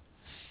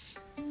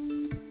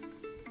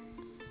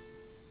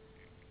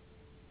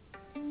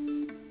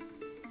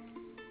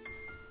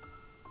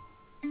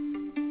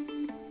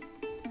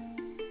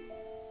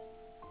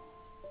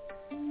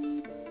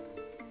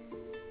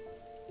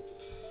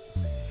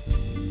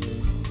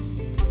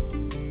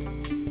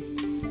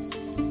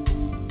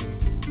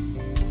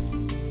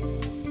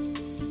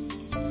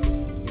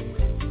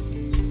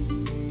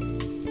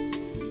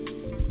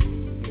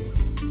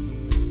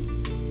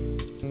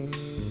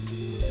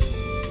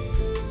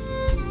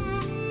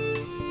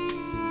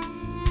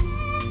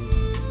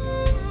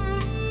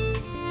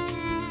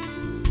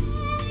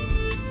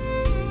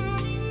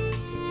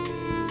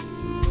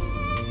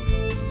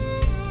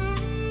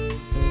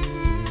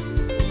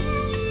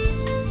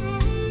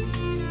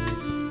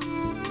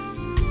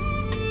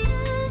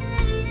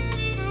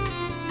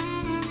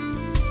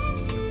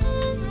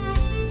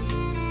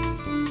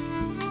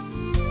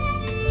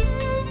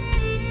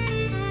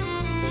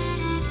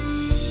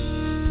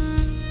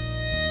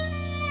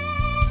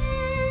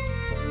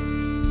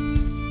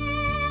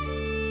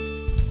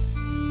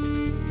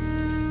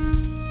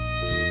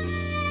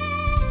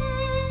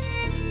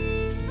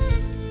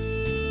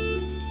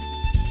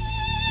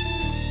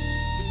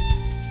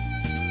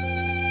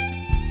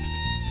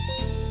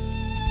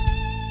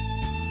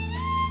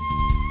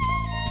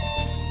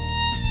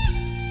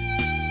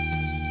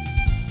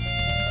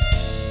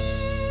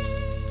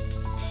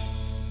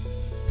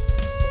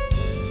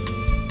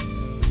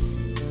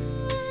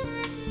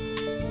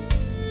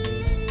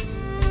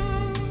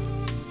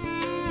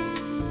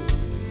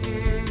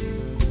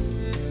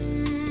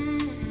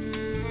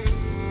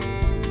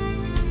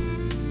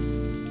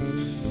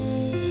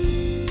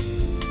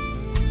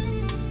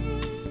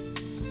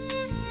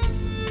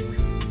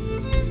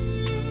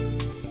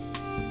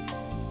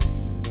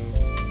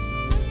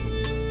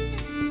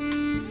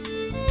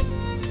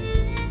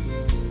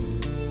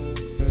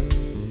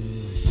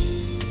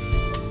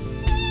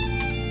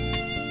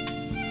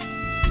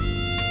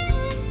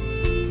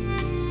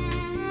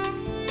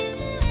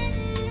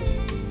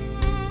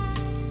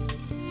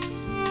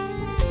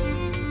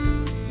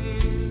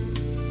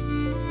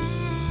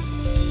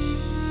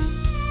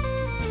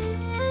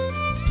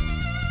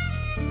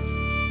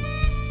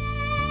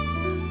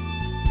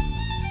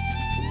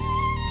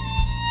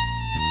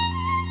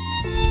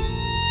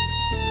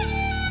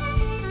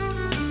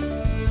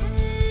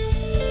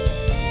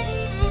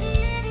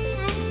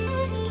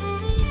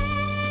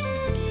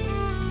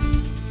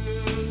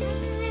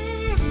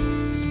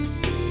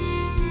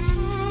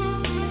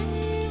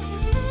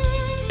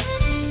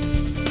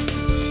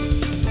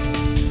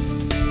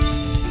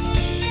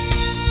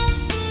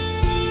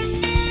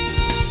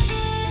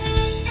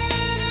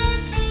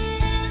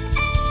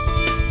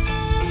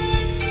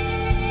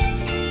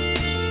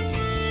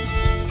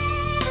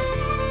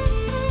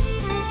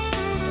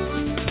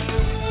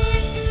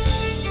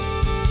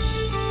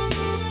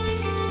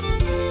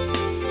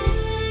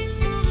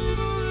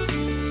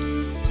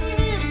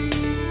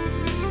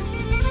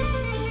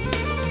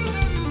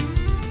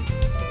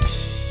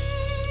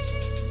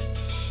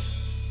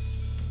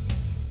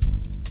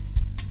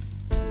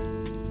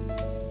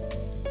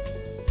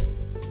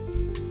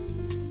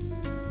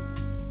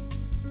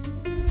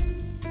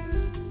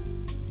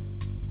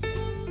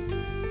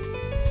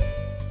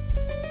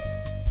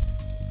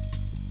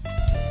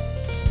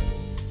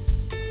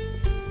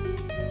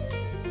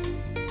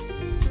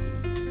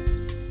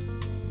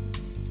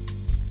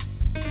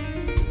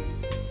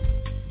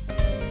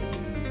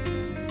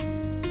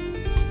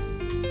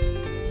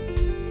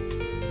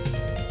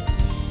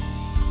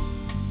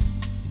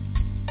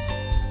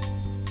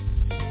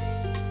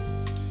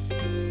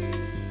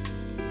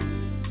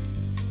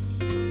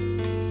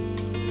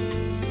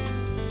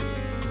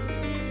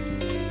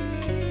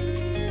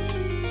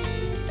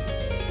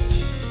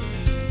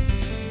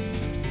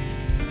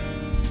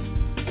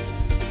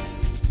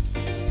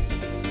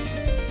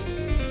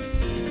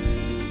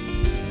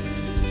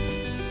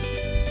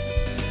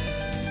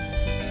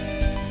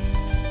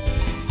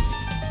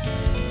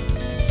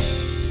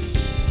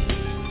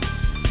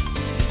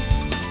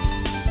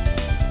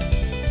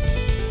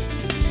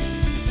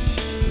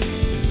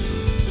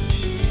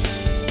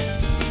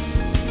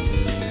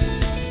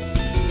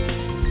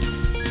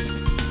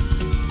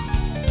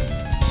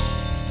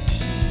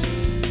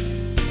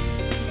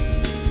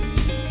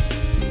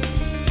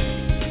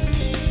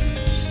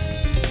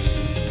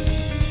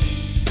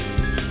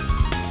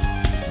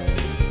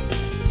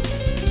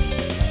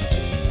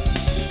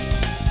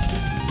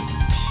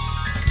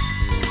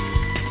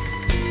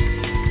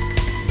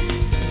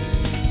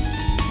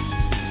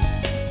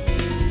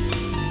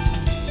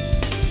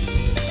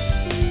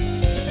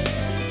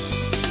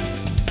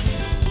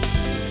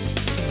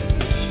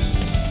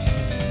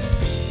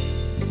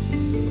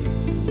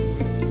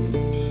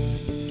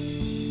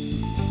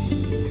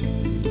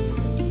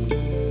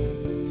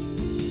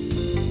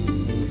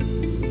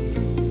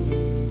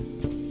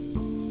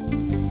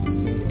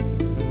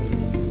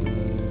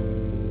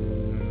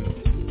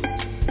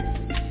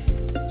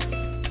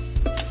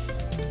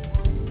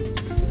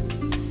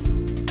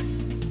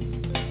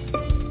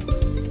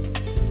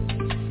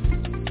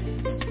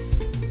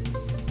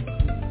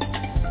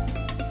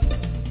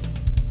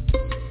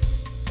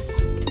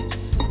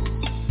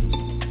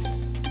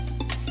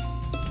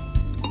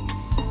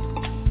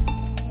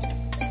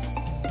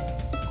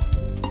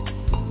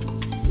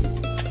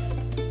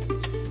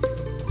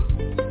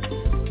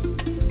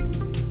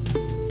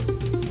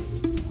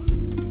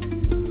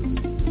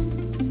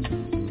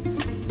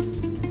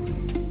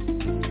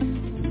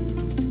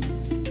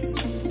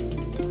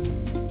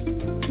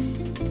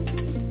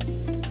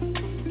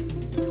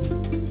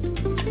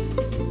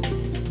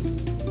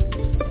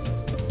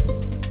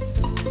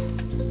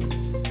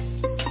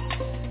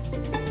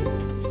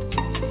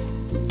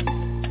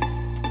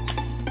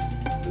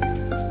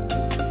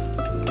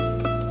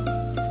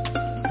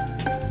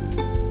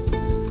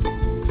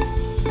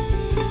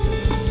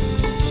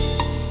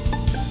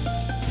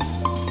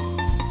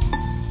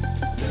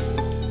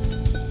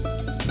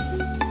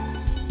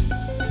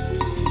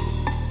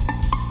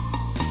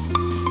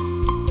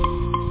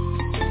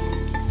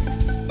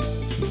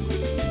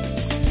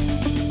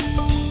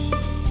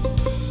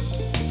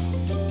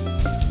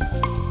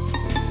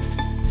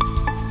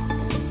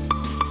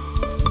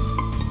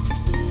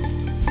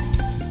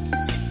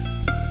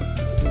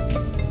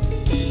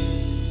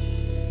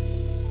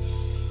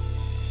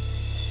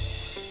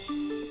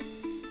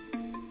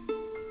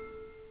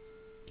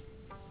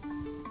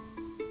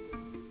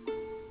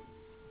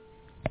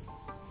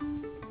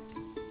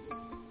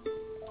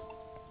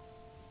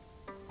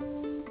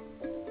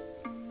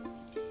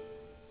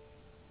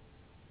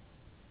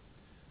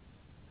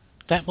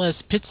 That was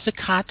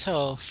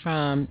Pizzicato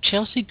from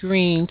Chelsey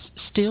Green's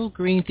Still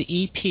Green, the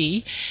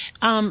EP.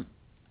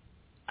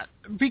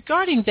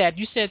 Regarding that,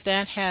 you said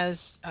that has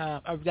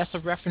that's a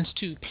reference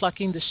to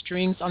plucking the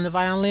strings on the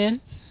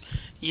violin?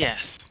 Yes.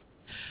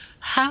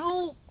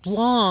 How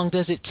long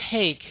does it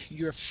take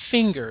your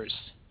fingers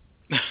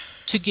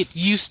to get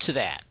used to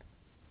that?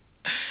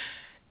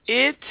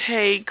 It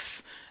takes,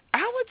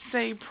 I would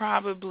say,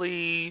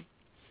 probably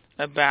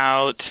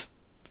about,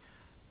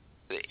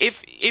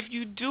 if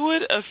you do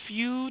it a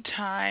few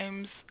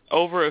times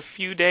over a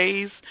few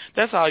days,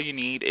 that's all you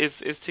need is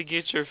to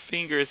get your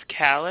fingers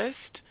calloused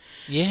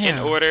in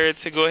order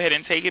to go ahead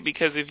and take it,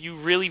 because if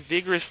you really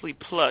vigorously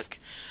pluck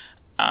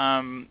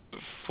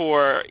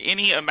for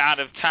any amount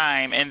of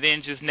time and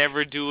then just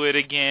never do it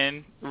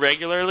again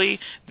regularly,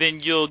 then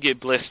you'll get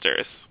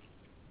blisters.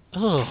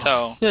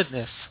 Oh,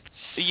 goodness.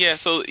 Yeah,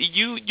 so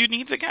you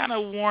need to kind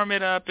of warm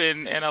it up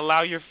and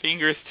allow your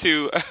fingers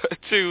to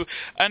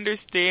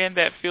understand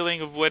that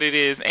feeling of what it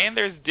is. And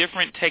there's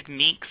different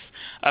techniques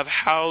of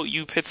how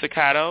you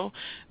pizzicato.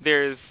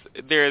 There's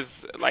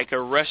like a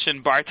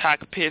Russian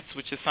Bartok pizz,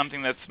 which is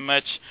something that's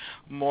much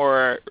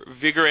more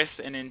vigorous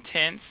and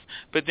intense.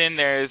 But then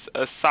there's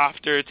a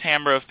softer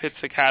timbre of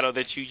pizzicato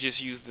that you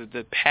just use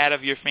the pad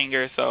of your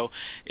finger. So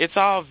it's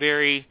all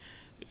very,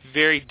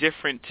 very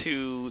different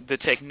to the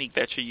technique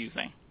that you're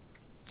using.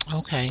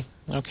 Okay.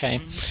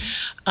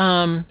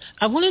 I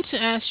wanted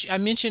to ask you, I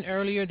mentioned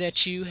earlier that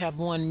you have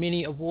won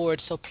many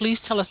awards, so please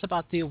tell us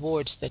about the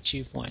awards that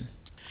you've won.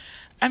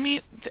 I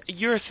mean,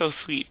 you're so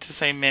sweet to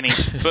say many,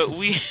 but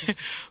we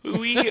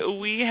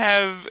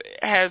have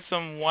had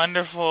some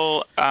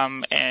wonderful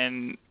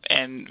and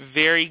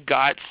very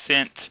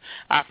God-sent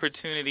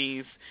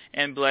opportunities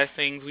and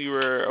blessings. We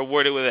were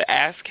awarded with an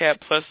ASCAP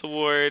Plus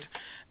Award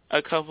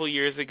a couple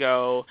years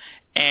ago,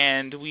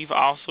 and we've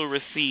also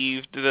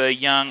received the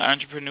Young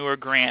Entrepreneur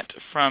Grant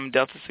from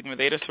Delta Sigma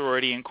Theta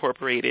Sorority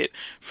Incorporated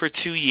for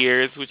 2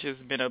 years, which has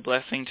been a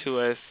blessing to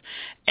us.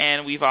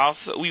 And we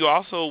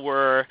also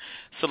were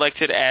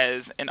selected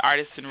as an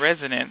artist in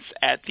residence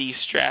at the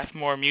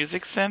Strathmore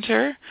Music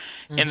Center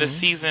in the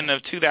season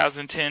of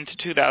 2010 to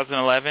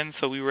 2011.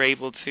 So we were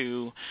able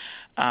to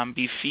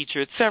be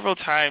featured several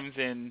times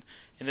in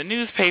the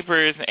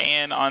newspapers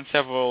and on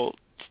several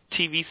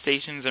TV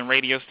stations and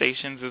radio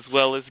stations, as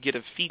well as get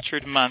a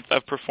featured month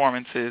of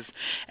performances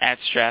at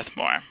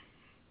Strathmore.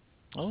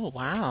 Oh,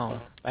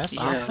 wow. That's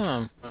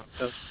awesome.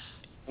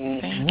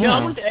 Thank you. I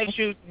wanted to ask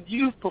you,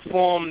 you've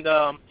performed,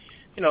 at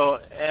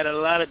a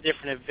lot of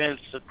different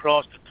events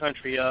across the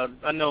country.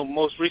 I know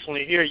most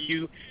recently here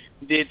you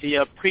did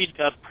the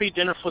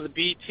pre-dinner for the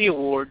BET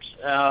Awards.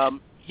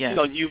 Yes.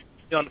 You've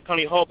done the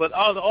Coney Hall, but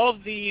all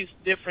of these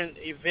different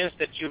events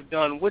that you've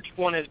done, which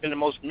one has been the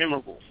most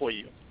memorable for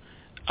you?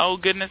 Oh,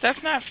 goodness,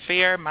 that's not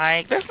fair,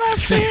 Mike. That's not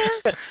fair.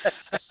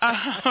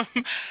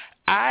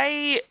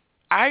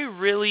 I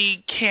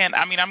really can't.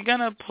 I mean, I'm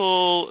gonna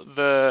pull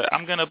the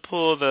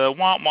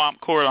womp womp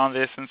cord on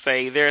this and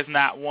say there's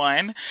not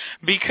one,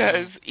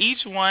 because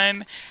each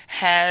one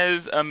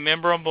has a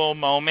memorable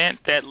moment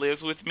that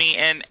lives with me,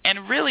 and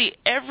really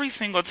every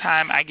single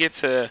time I get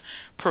to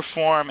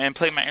perform and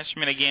play my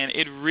instrument again,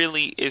 it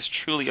really is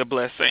truly a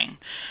blessing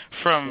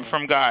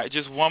from God.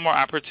 Just one more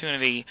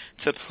opportunity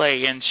to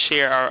play and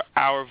share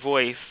our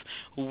voice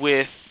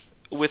with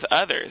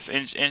others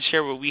and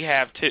share what we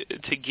have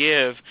to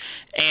give.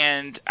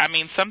 And I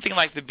mean, something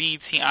like the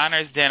BET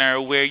Honors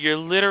Dinner, where you're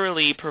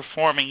literally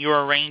performing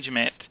your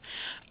arrangement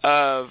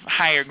of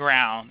Higher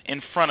Ground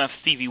in front of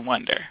Stevie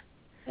Wonder,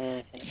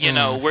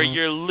 where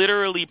you're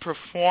literally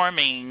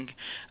performing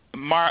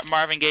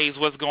Marvin Gaye's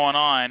What's Going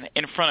On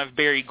in front of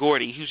Berry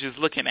Gordy, who's just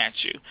looking at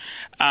you.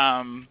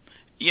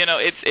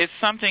 It's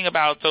something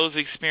about those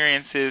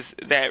experiences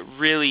that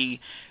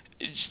really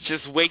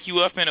just wake you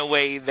up in a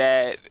way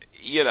that,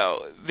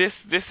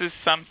 this is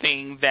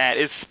something that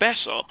is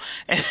special,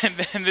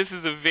 and this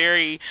is a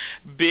very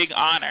big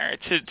honor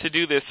to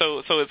do this.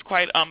 So it's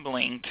quite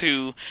humbling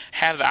to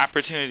have the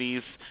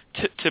opportunities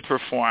to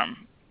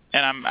perform,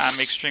 and I'm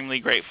extremely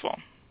grateful.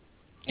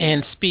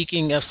 And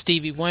speaking of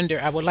Stevie Wonder,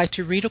 I would like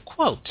to read a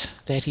quote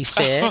that he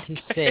said. Okay.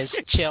 He says,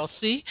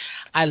 "Chelsey,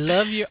 I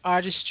love your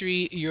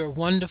artistry. You're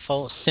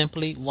wonderful,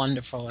 simply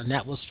wonderful." And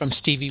that was from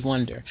Stevie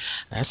Wonder.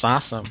 That's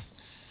awesome.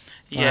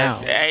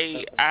 Yes,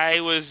 wow.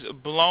 I was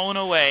blown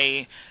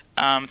away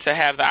to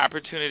have the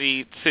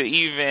opportunity to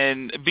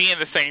even be in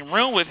the same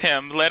room with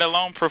him, let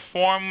alone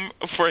perform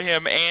for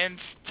him and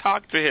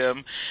talk to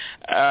him.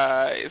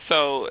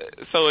 So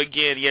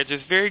again,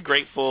 just very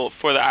grateful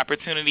for the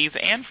opportunities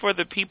and for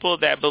the people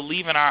that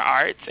believe in our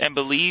arts and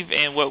believe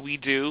in what we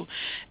do,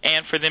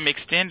 and for them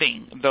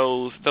extending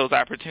those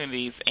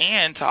opportunities.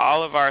 And to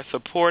all of our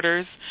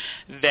supporters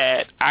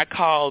that I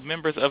call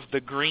members of the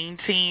Green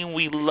Team,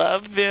 we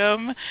love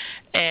them,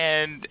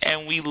 and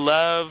we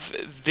love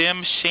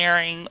them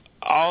sharing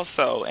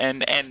also,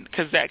 and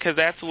because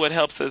that's what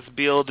helps us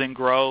build and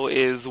grow,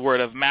 is word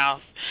of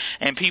mouth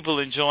and people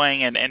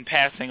enjoying and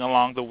passing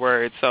along the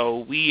word.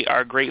 So we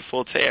are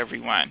grateful to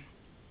everyone.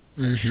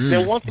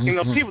 Then one thing,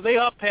 people, they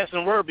are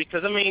passing word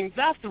because, I mean,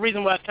 that's the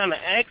reason why I kind of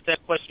asked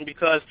that question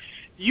because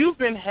you've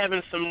been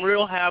having some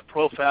real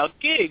high-profile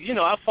gigs. You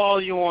know, I follow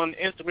you on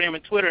Instagram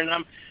and Twitter, and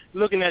I'm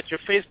looking at your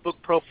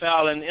Facebook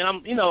profile, and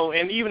I'm, you know,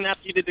 and even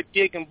after you did the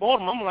gig in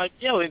Baltimore, I'm like,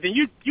 yo, and then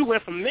you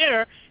went from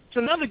there to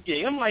another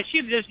gig. I'm like,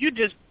 you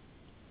just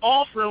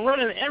off and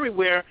running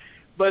everywhere.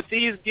 But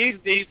these gigs,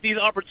 these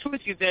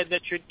opportunities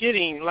that you're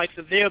getting, like I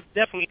said, they're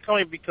definitely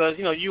coming because,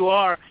 you know, you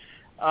are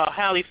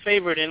highly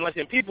favored, and like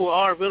I said, people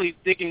are really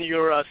digging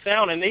your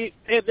sound, and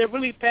they're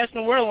really passing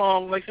the word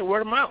along, like I said,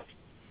 word of mouth.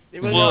 They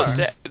really are.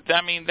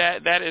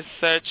 That is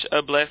such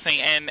a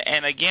blessing,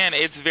 and again,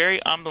 it's very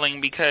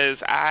humbling because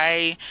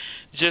I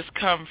just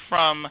come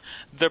from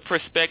the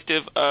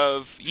perspective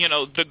of, you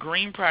know, the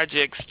Green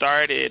Project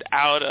started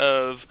out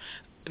of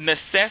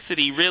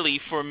necessity really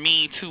for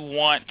me to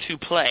want to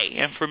play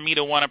and for me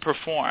to want to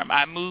perform.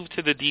 I moved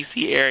to the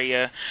D.C.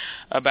 area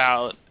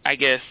about, I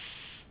guess,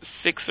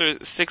 six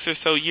or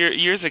so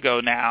years ago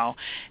now,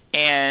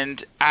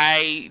 and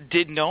I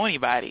didn't know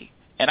anybody.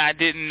 And I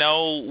didn't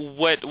know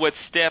what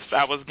steps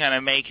I was going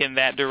to make in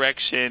that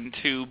direction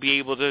to be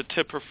able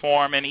to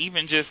perform and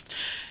even just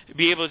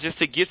be able just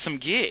to get some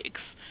gigs.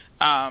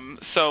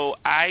 So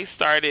I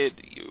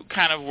started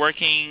kind of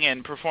working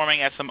and performing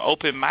at some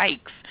open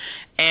mics.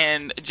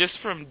 And just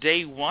from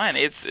day one,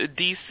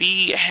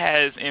 DC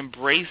has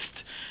embraced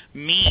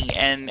me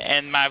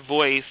and my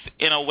voice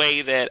in a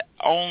way that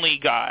only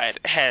God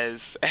has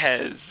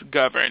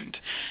governed,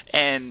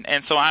 and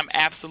so I'm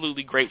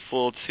absolutely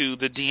grateful to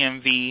the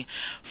DMV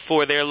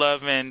for their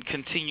love and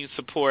continued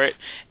support,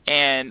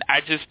 and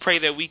I just pray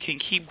that we can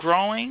keep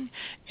growing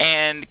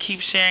and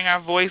keep sharing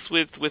our voice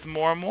with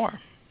more and more.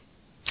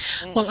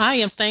 Well, I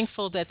am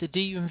thankful that the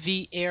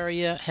DMV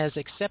area has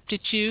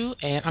accepted you,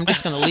 and I'm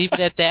just going to leave it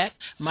at that.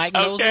 Mike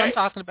knows what I'm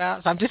talking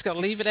about, so I'm just going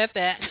to leave it at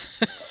that.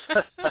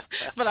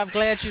 But I'm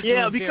glad you're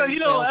doing because, very you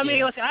know, well, I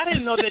mean, like, I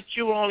didn't know that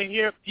you've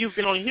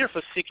been only here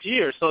for 6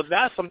 years, so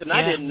that's something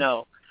I didn't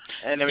know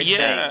and everything.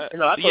 Yeah. You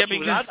know,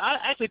 I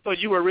actually thought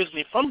you were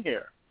originally from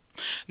here.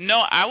 No,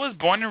 I was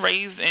born and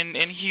raised in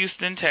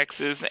Houston,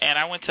 Texas, and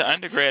I went to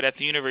undergrad at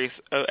the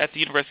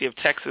University of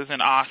Texas in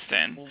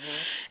Austin.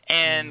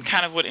 And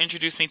kind of what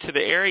introduced me to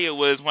the area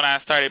was when I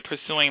started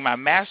pursuing my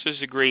master's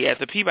degree at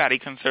the Peabody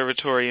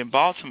Conservatory in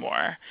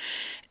Baltimore.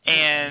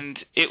 And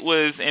it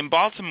was in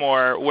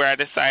Baltimore where I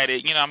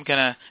decided, you know, I'm going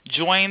to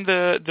join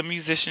the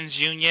musicians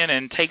union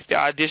and take the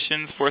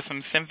auditions for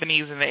some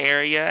symphonies in the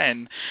area.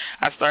 And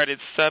I started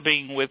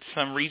subbing with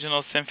some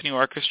regional symphony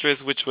orchestras,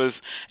 which was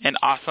an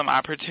awesome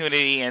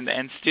opportunity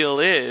and still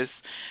is.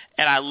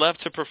 And I love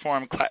to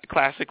perform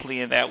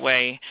classically in that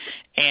way.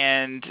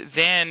 And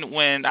then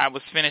when I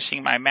was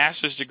finishing my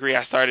master's degree,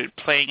 I started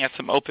playing at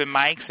some open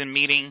mics and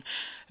meeting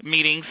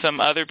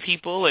some other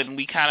people, and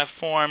we kind of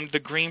formed the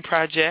Green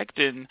Project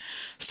and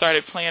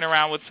started playing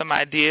around with some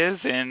ideas,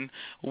 and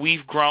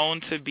we've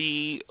grown to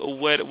be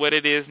what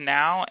it is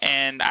now.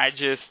 And I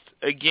just,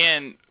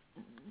 again,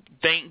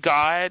 thank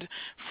God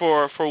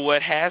for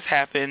what has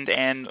happened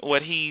and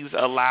what He's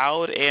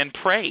allowed, and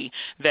pray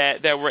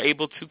that we're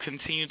able to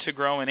continue to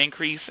grow and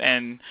increase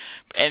and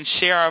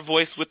share our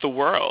voice with the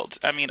world.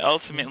 I mean,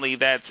 ultimately,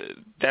 that's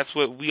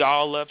what we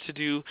all love to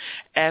do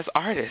as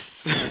artists.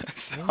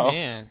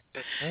 Amen.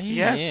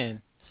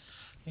 Amen.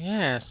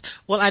 Yes.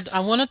 Well, I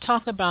want to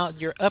talk about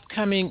your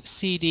upcoming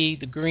CD,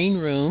 The Green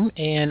Room,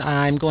 and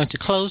I'm going to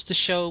close the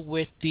show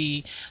with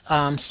the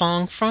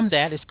song from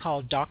that. It's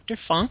called Dr.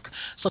 Funk.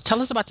 So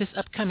tell us about this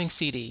upcoming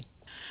CD.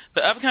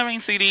 The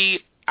upcoming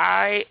CD,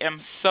 I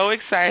am so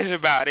excited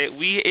about it.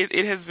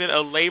 It has been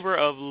a labor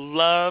of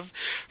love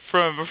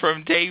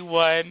from day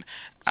one.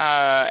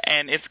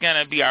 And it's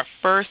going to be our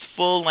first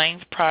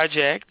full-length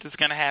project. It's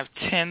going to have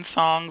 10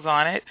 songs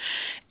on it,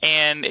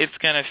 and it's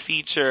going to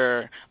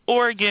feature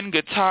organ,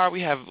 guitar.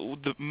 We have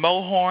the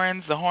Mo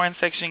horns. The horn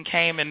section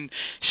came and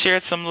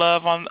shared some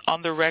love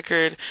on the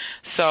record.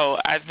 So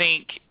I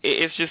think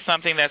it's just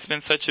something that's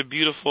been such a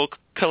beautiful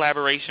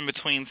collaboration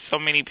between so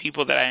many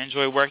people that I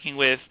enjoy working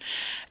with.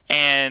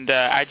 And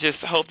I just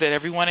hope that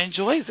everyone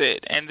enjoys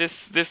it. And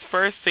this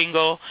first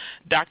single,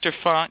 Dr.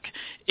 Funk,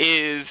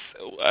 is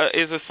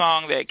a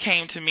song that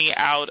came to me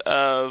out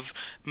of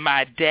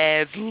my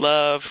dad's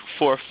love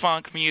for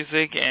funk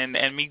music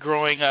and me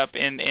growing up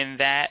in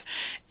that.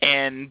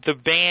 And the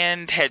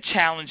band had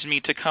challenged me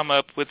to come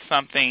up with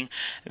something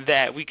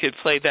that we could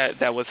play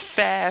that was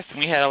fast, and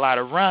we had a lot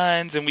of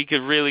runs, and we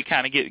could really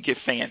kind of get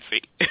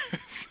fancy.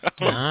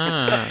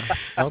 Okay.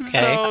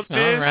 So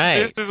All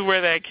right. This is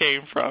where that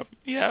came from.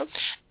 Yep.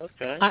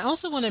 Okay. I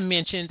also want to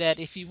mention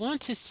that if you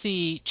want to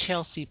see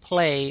Chelsey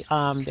play,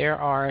 there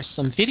are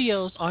some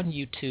videos on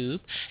YouTube,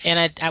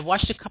 and I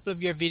watched a couple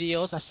of your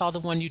videos. I saw the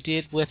one you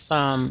did with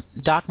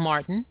Doc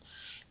Martin.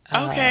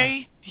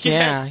 Okay.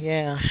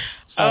 Yeah.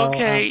 So,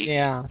 okay.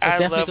 Yeah. So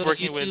I love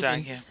working with Doc.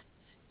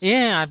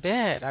 Yeah, I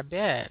bet.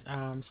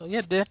 So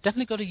yeah,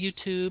 definitely go to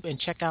YouTube and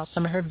check out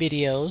some of her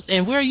videos.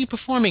 And where are you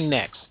performing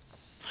next?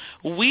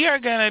 We are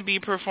going to be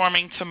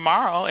performing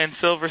tomorrow in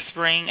Silver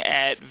Spring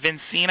at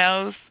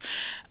Vincino's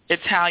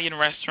Italian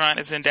restaurant.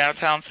 It's in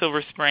downtown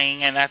Silver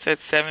Spring, and that's at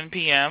 7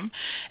 p.m.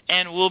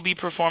 And we'll be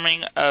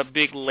performing a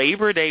big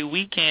Labor Day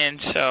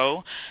weekend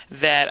show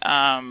that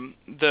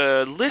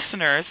the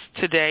listeners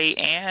today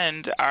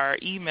and our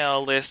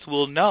email list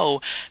will know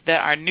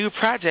that our new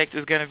project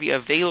is going to be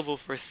available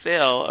for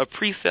sale, a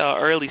pre-sale,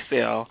 early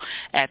sale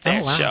at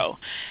that show.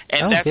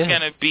 And that's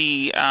going to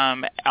be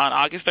on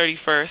August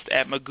 31st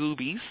at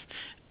Magooby's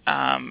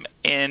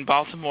in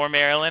Baltimore,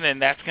 Maryland,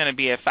 and that's going to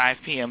be at 5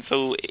 p.m.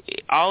 So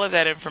all of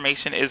that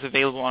information is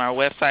available on our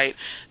website,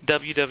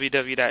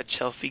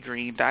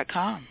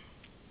 www.chelseagreen.com.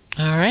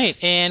 All right.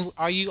 And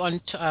are you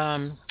on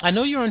I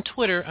know you're on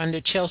Twitter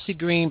under Chelsey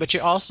Green, but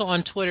you're also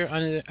on Twitter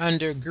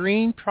under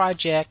Green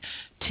Project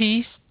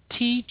TGP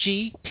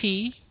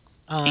yes,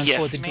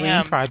 for the ma'am.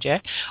 Green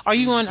Project. Are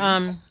you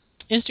on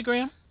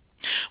Instagram?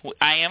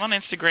 I am on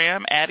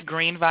Instagram at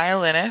Green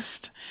Violinist.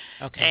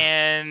 Okay.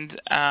 And,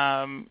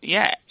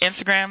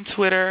 Instagram,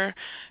 Twitter,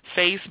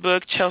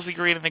 Facebook, Chelsey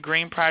Green and the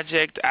Green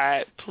Project.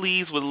 I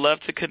please would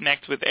love to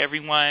connect with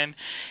everyone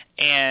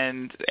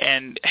and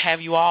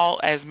have you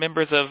all as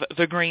members of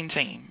the Green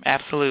Team.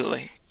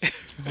 Absolutely.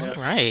 All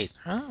right.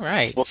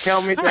 Well,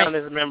 count me down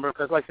as a member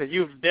because, like I said,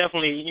 you've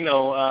definitely,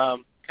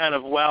 kind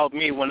of wowed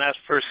me when I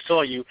first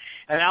saw you.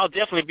 And I'll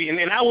definitely be,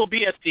 and I will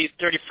be at the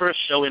 31st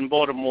show in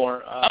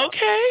Baltimore.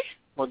 Okay.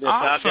 Awesome.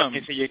 I'll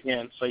definitely see you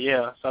again. So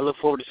I look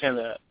forward to seeing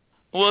that.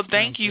 Well,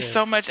 thank you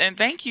so much, and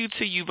thank you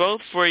to you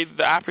both for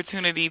the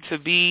opportunity to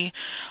be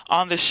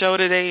on the show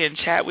today and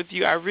chat with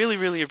you. I really,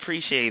 really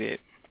appreciate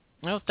it.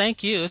 Well,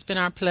 thank you. It's been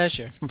our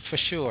pleasure, for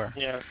sure.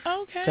 Yeah.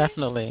 Okay.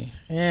 Definitely.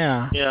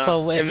 Yeah.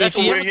 So and that's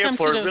what we're here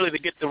for, really, to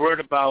get the word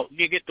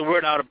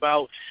out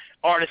about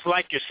artists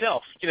like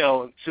yourself,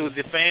 to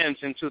the fans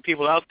and to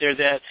people out there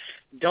that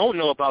don't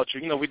know about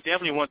you. We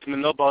definitely want them to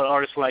know about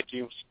artists like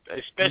you,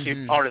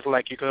 especially artists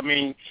like you, because,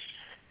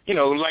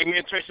 like me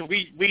and Tristan,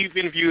 we've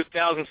interviewed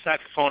 1,000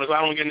 saxophonists.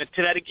 I don't get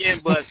into that again,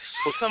 but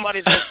for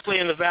somebody that's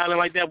playing the violin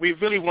like that, we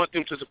really want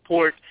them to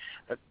support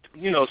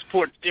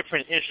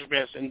different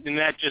instruments and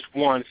not just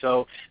one.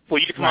 So for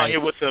you to come out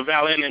here with the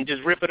violin and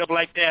just rip it up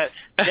like that,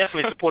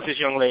 definitely support this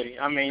young lady.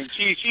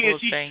 She's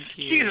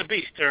a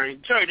beast, Terry.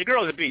 Terry, the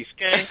girl's a beast,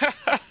 okay?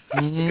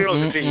 The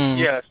girl's a beast,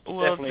 yes.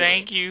 Well, definitely.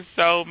 Thank you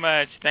so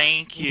much.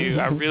 Thank you.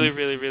 I really,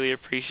 really, really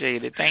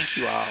appreciate it. Thank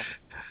you all.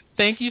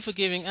 Thank you for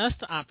giving us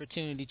the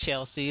opportunity,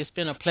 Chelsey. It's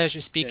been a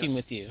pleasure speaking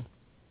with you.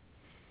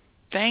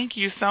 Thank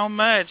you so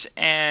much,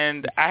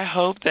 and I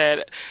hope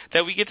that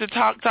we get to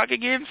talk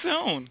again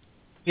soon.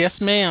 Yes,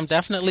 ma'am.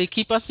 Definitely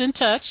keep us in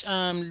touch.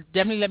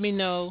 Definitely let me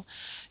know,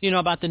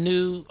 about the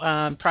new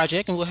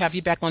project, and we'll have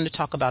you back on to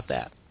talk about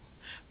that.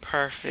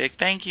 Perfect.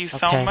 Thank you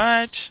so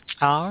much.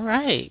 All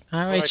right.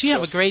 You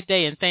have a great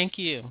day, and thank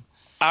you.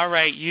 All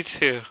right. You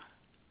too.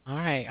 All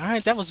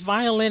right. That was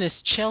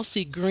violinist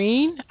Chelsey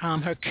Green.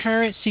 Her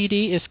current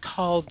CD is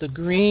called Still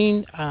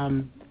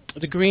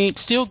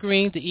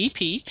Green, the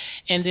EP,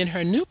 and then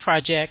her new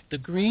project, The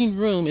Green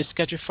Room, is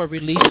scheduled for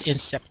release in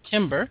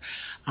September.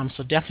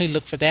 So definitely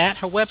look for that.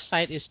 Her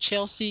website is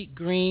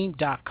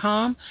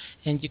chelseagreen.com,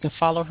 and you can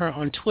follow her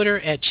on Twitter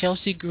at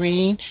Chelsey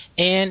Green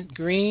and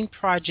Green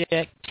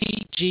Project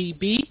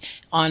TGB,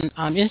 on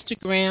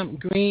Instagram,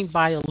 Green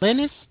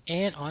Violinist,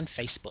 and on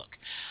Facebook.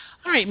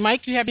 All right,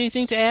 Mike, do you have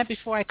anything to add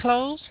before I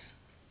close?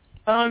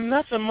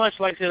 Not so much.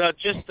 Like I said,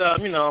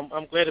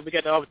 I'm glad that we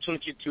got the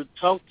opportunity to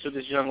talk to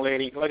this young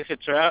lady. Like I said,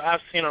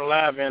 I've seen her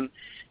live, and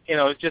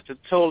it's just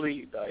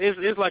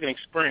it's like an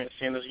experience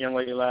seeing this young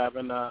lady live.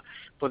 And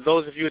for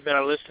those of you that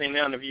are listening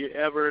now, and if you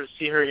ever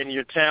see her in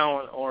your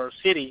town or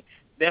city,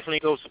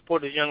 definitely go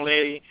support this young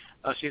lady.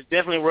 She's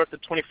definitely worth the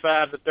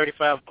 $25 to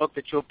 $35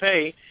 that you'll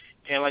pay,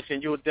 and like I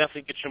said, you will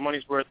definitely get your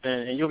money's worth,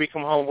 and you'll be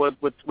coming home with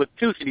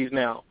 2 CDs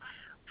now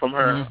from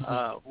her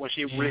when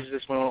she releases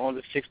this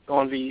one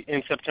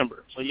in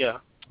September. So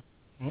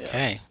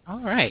Okay. All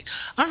right.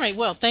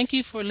 Well, thank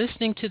you for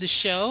listening to the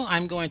show.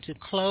 I'm going to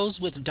close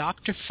with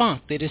Dr.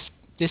 Funk.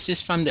 This is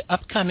from the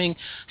upcoming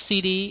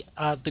CD,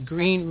 The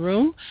Green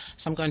Room.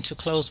 So I'm going to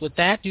close with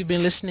that. You've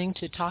been listening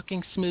to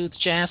Talking Smooth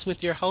Jazz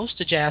with your host,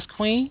 the Jazz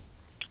Queen,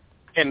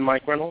 and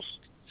Mike Reynolds.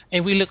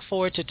 And we look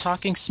forward to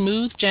talking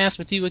smooth jazz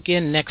with you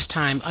again next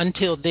time.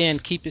 Until then,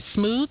 keep it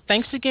smooth.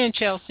 Thanks again,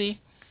 Chelsey.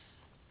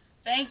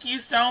 Thank you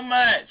so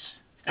much.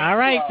 All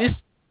right,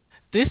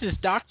 this is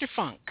Dr.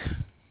 Funk.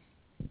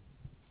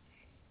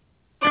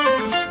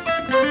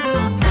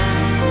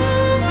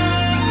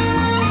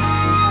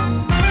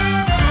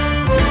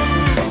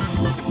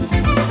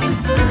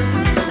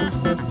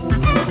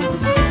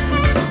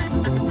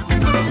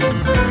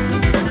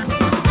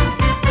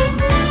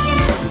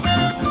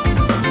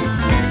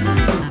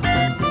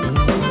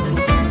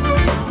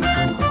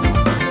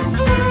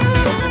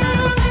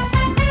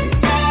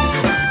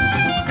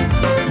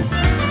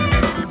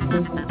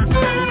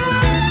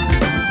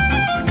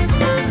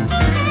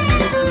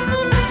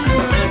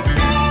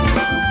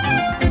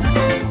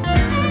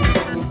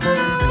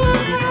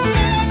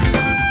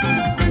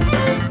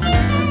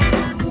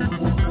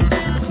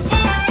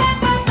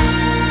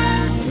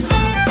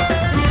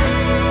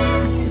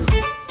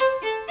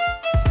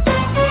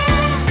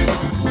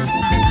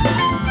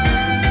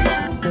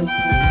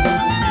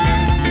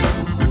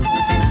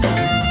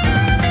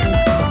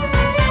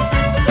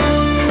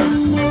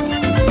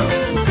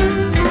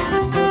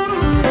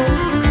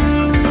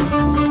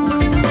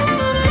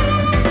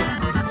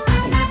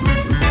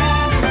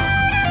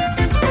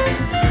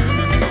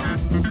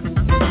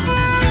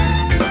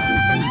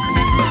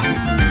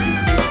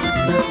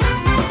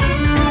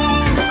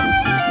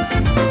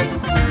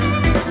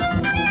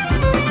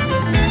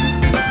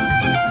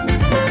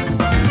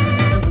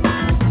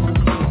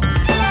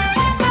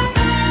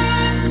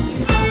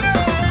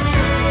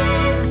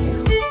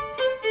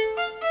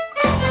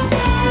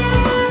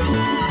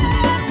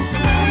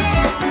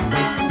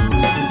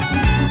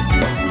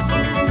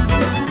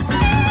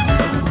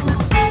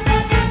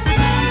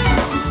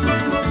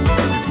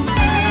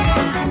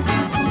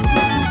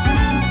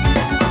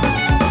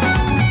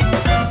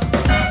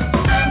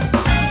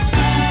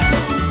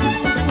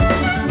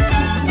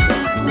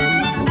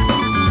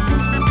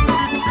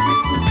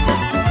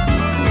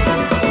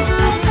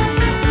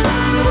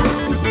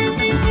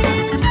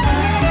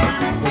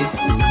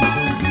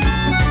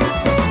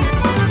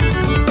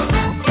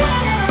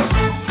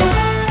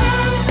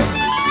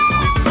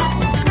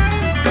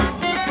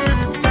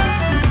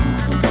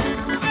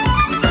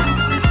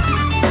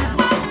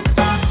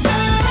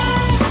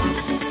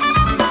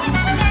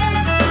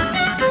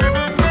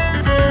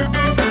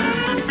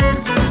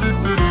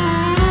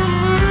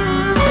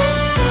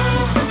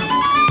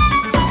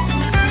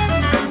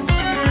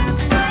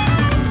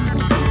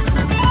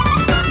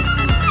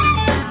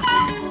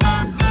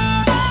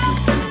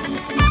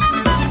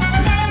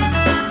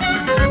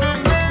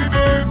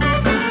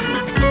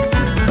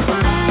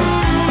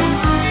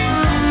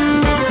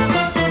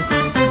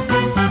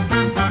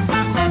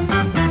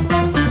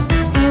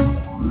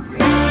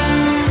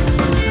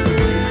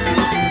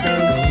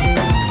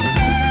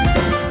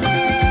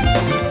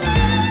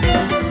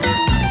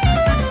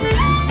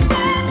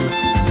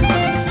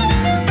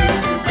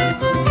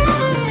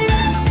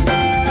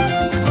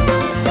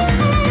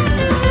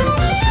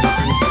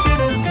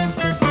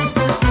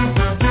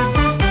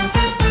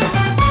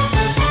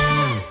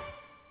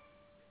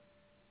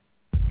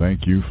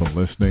 thank you for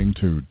listening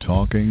to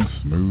Talking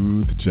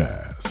Smooth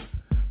Jazz.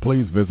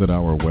 Please visit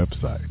our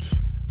websites,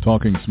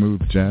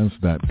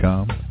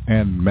 TalkingSmoothJazz.com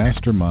and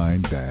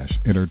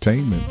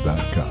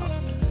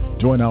Mastermind-Entertainment.com.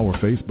 Join our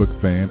Facebook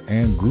fan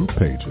and group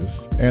pages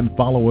and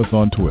follow us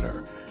on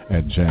Twitter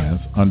at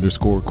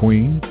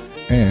Jazz_Queen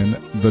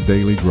and The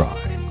Daily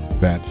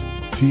Grind. That's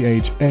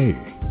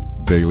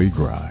THA Daily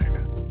Grind.